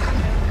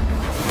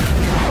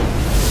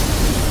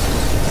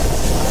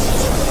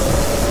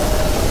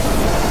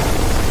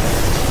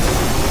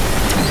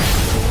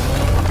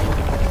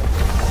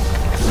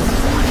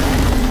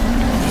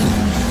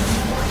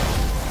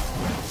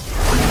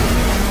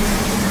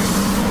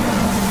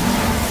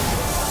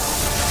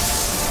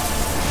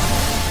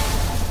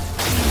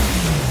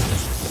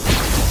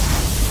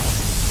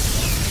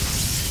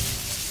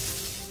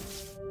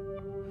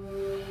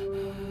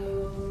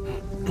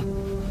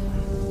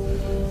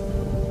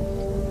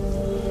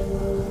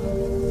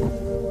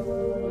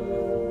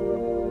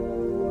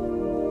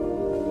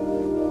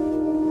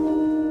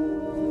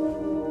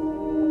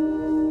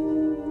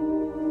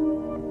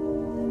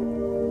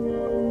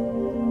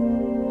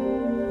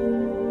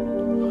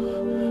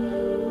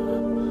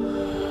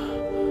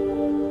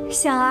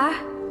响儿，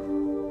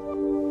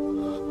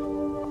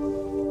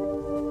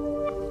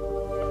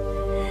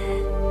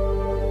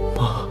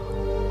妈，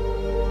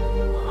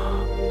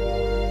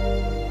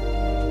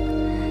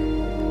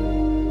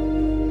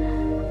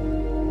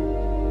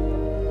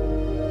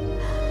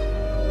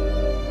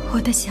我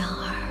的响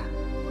儿，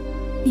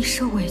你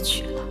受委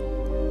屈了。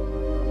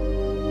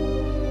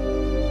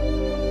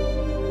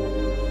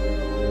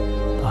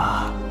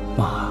爸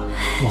妈，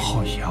我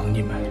好想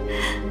你们，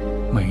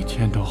每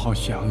天都好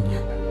想你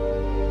们。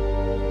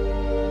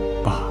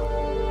 爸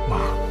妈，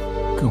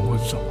跟我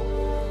走，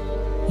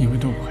你们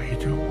都陪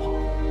着我，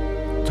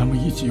咱们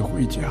一起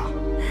回家。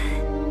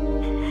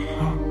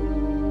啊！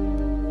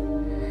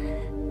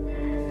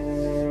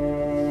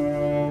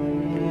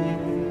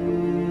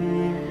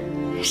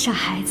傻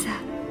孩子，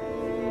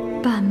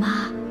爸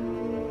妈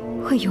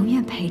会永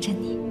远陪着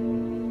你，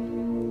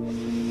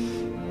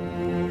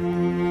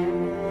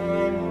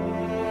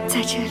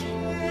在这里，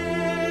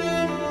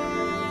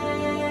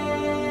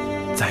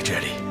在这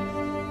里。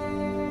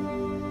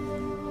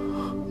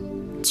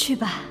 去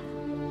吧，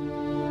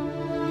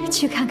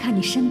去看看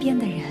你身边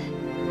的人，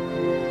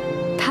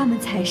他们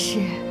才是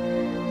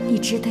你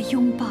值得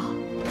拥抱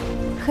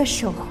和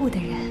守护的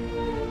人。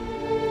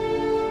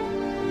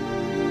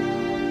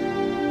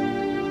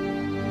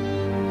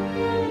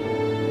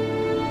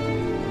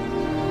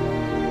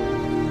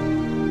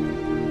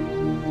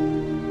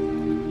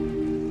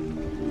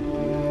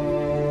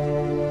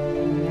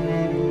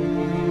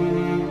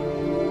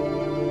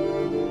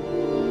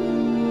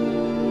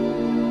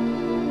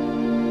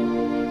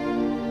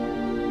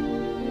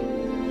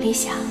理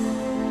想，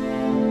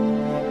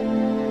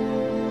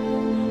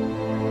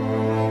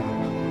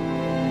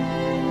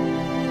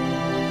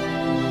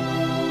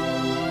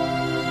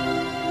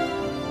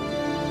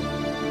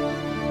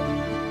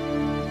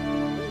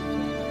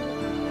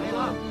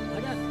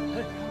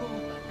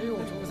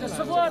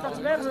师傅，到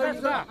这边，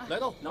来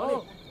到，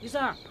医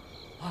生啊，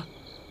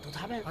都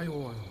他们，哎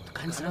呦，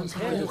看这辆车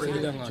就黑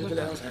亮啊，这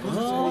辆车，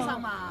上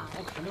嘛，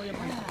我看到也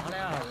蛮大的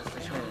啊，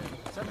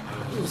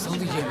又伤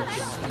得严重。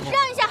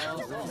让一下。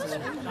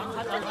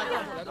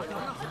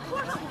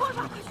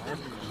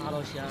爬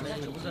到下来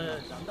是不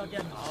是伤到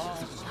点头？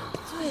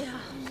对呀，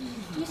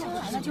医生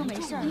来了就没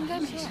事，应该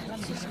没事。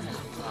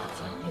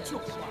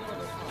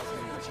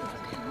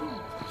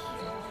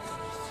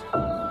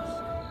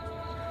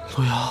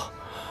洛阳，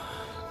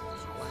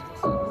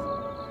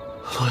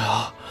洛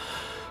阳，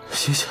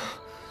醒醒！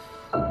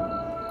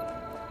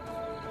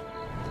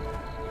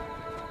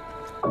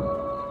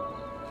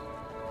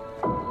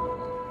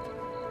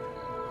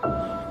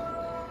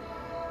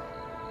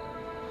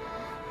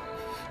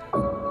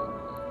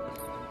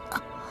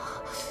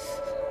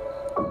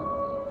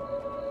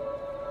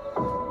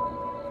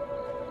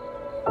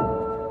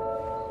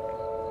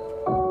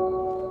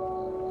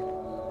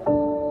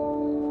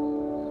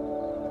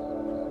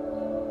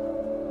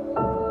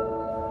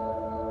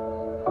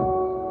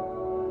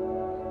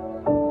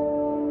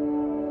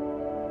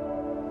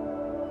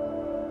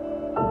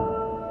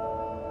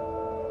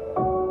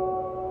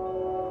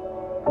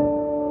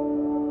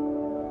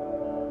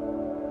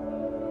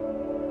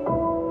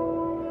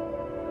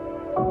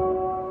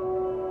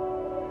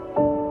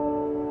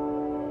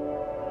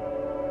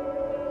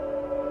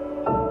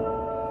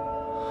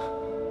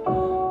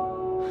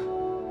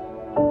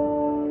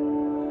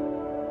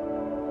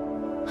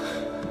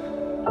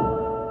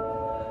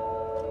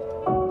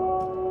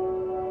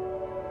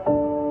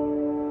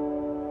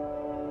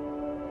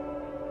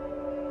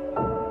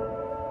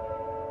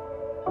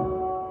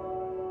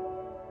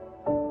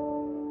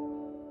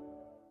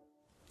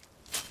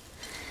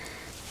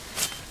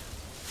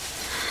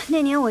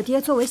那年我爹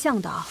作为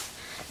向导，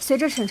随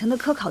着省城的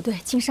科考队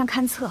进山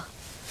勘测，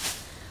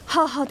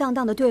浩浩荡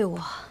荡的队伍，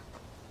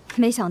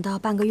没想到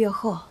半个月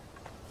后，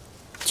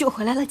就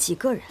回来了几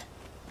个人。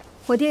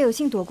我爹有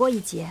幸躲过一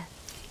劫，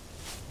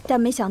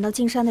但没想到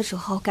进山的时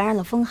候感染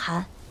了风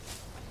寒，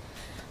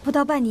不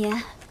到半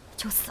年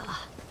就死了。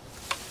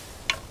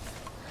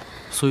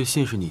所以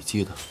信是你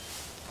寄的？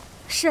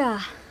是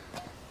啊。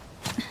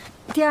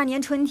第二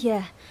年春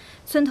天，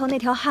村头那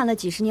条旱了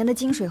几十年的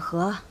金水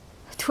河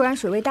突然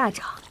水位大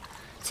涨，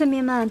村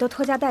民们都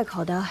拖家带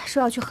口的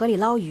说要去河里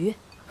捞鱼，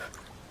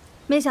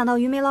没想到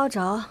鱼没捞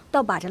着，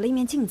倒把着了一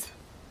面镜子。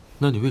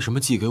那你为什么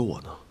寄给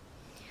我呢？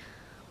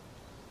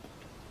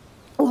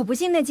我不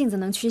信那镜子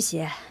能驱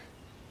邪，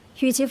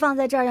与其放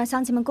在这儿让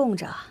乡亲们供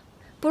着，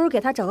不如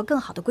给他找个更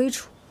好的归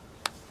处。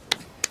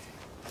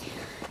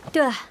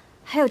对了，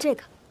还有这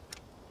个。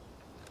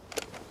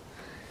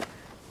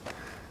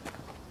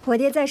 我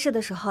爹在世的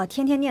时候，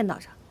天天念叨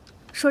着，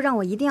说让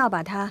我一定要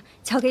把它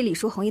交给李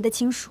叔红衣的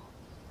亲属。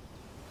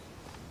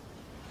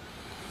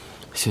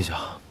谢谢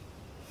啊，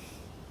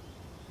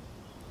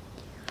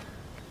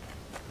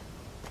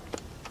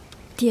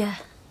爹。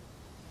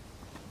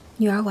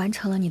女儿完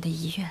成了你的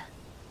遗愿，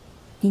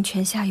您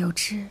泉下有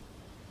知，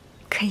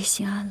可以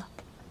心安了。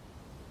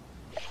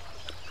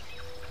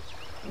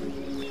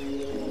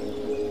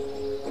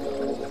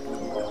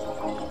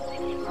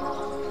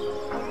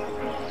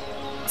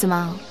怎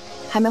么？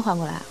 还没缓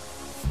过来啊？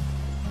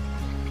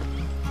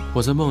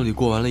我在梦里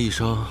过完了一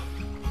生，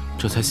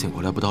这才醒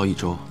过来不到1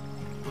周，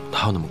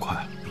哪有那么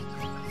快？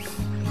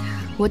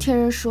我听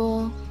人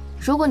说，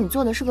如果你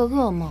做的是个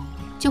噩梦，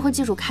就会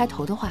记住开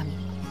头的画面；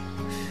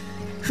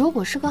如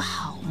果是个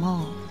好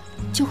梦，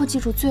就会记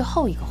住最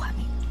后一个画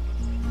面。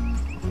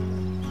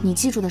你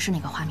记住的是哪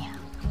个画面啊？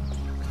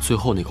最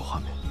后那个画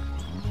面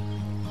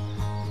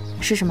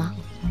是什么？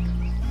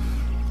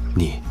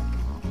你。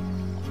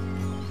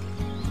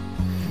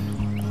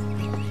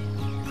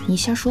 你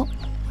瞎说！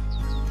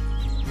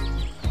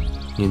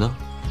你呢？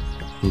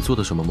你做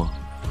的什么梦？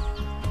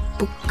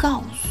不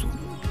告诉我。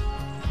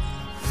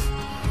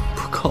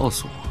不告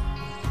诉我。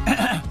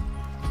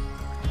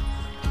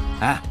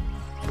哎，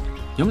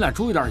你们俩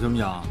注意点行不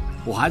行？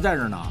我还在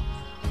这呢。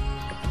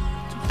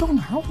到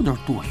哪儿有点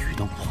多余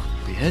的我？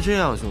别这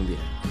样，兄弟，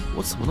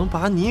我怎么能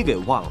把你给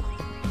忘了？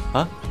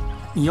啊？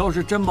你要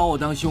是真把我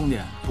当兄弟，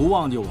不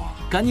忘记我，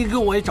赶紧给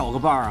我也找个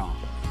伴儿啊！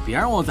 别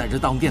让我在这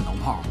当电灯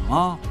泡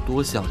啊！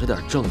多想着点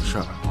正事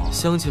儿。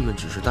乡亲们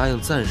只是答应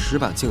暂时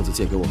把镜子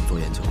借给我们做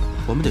研究，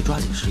我们得抓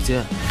紧时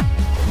间。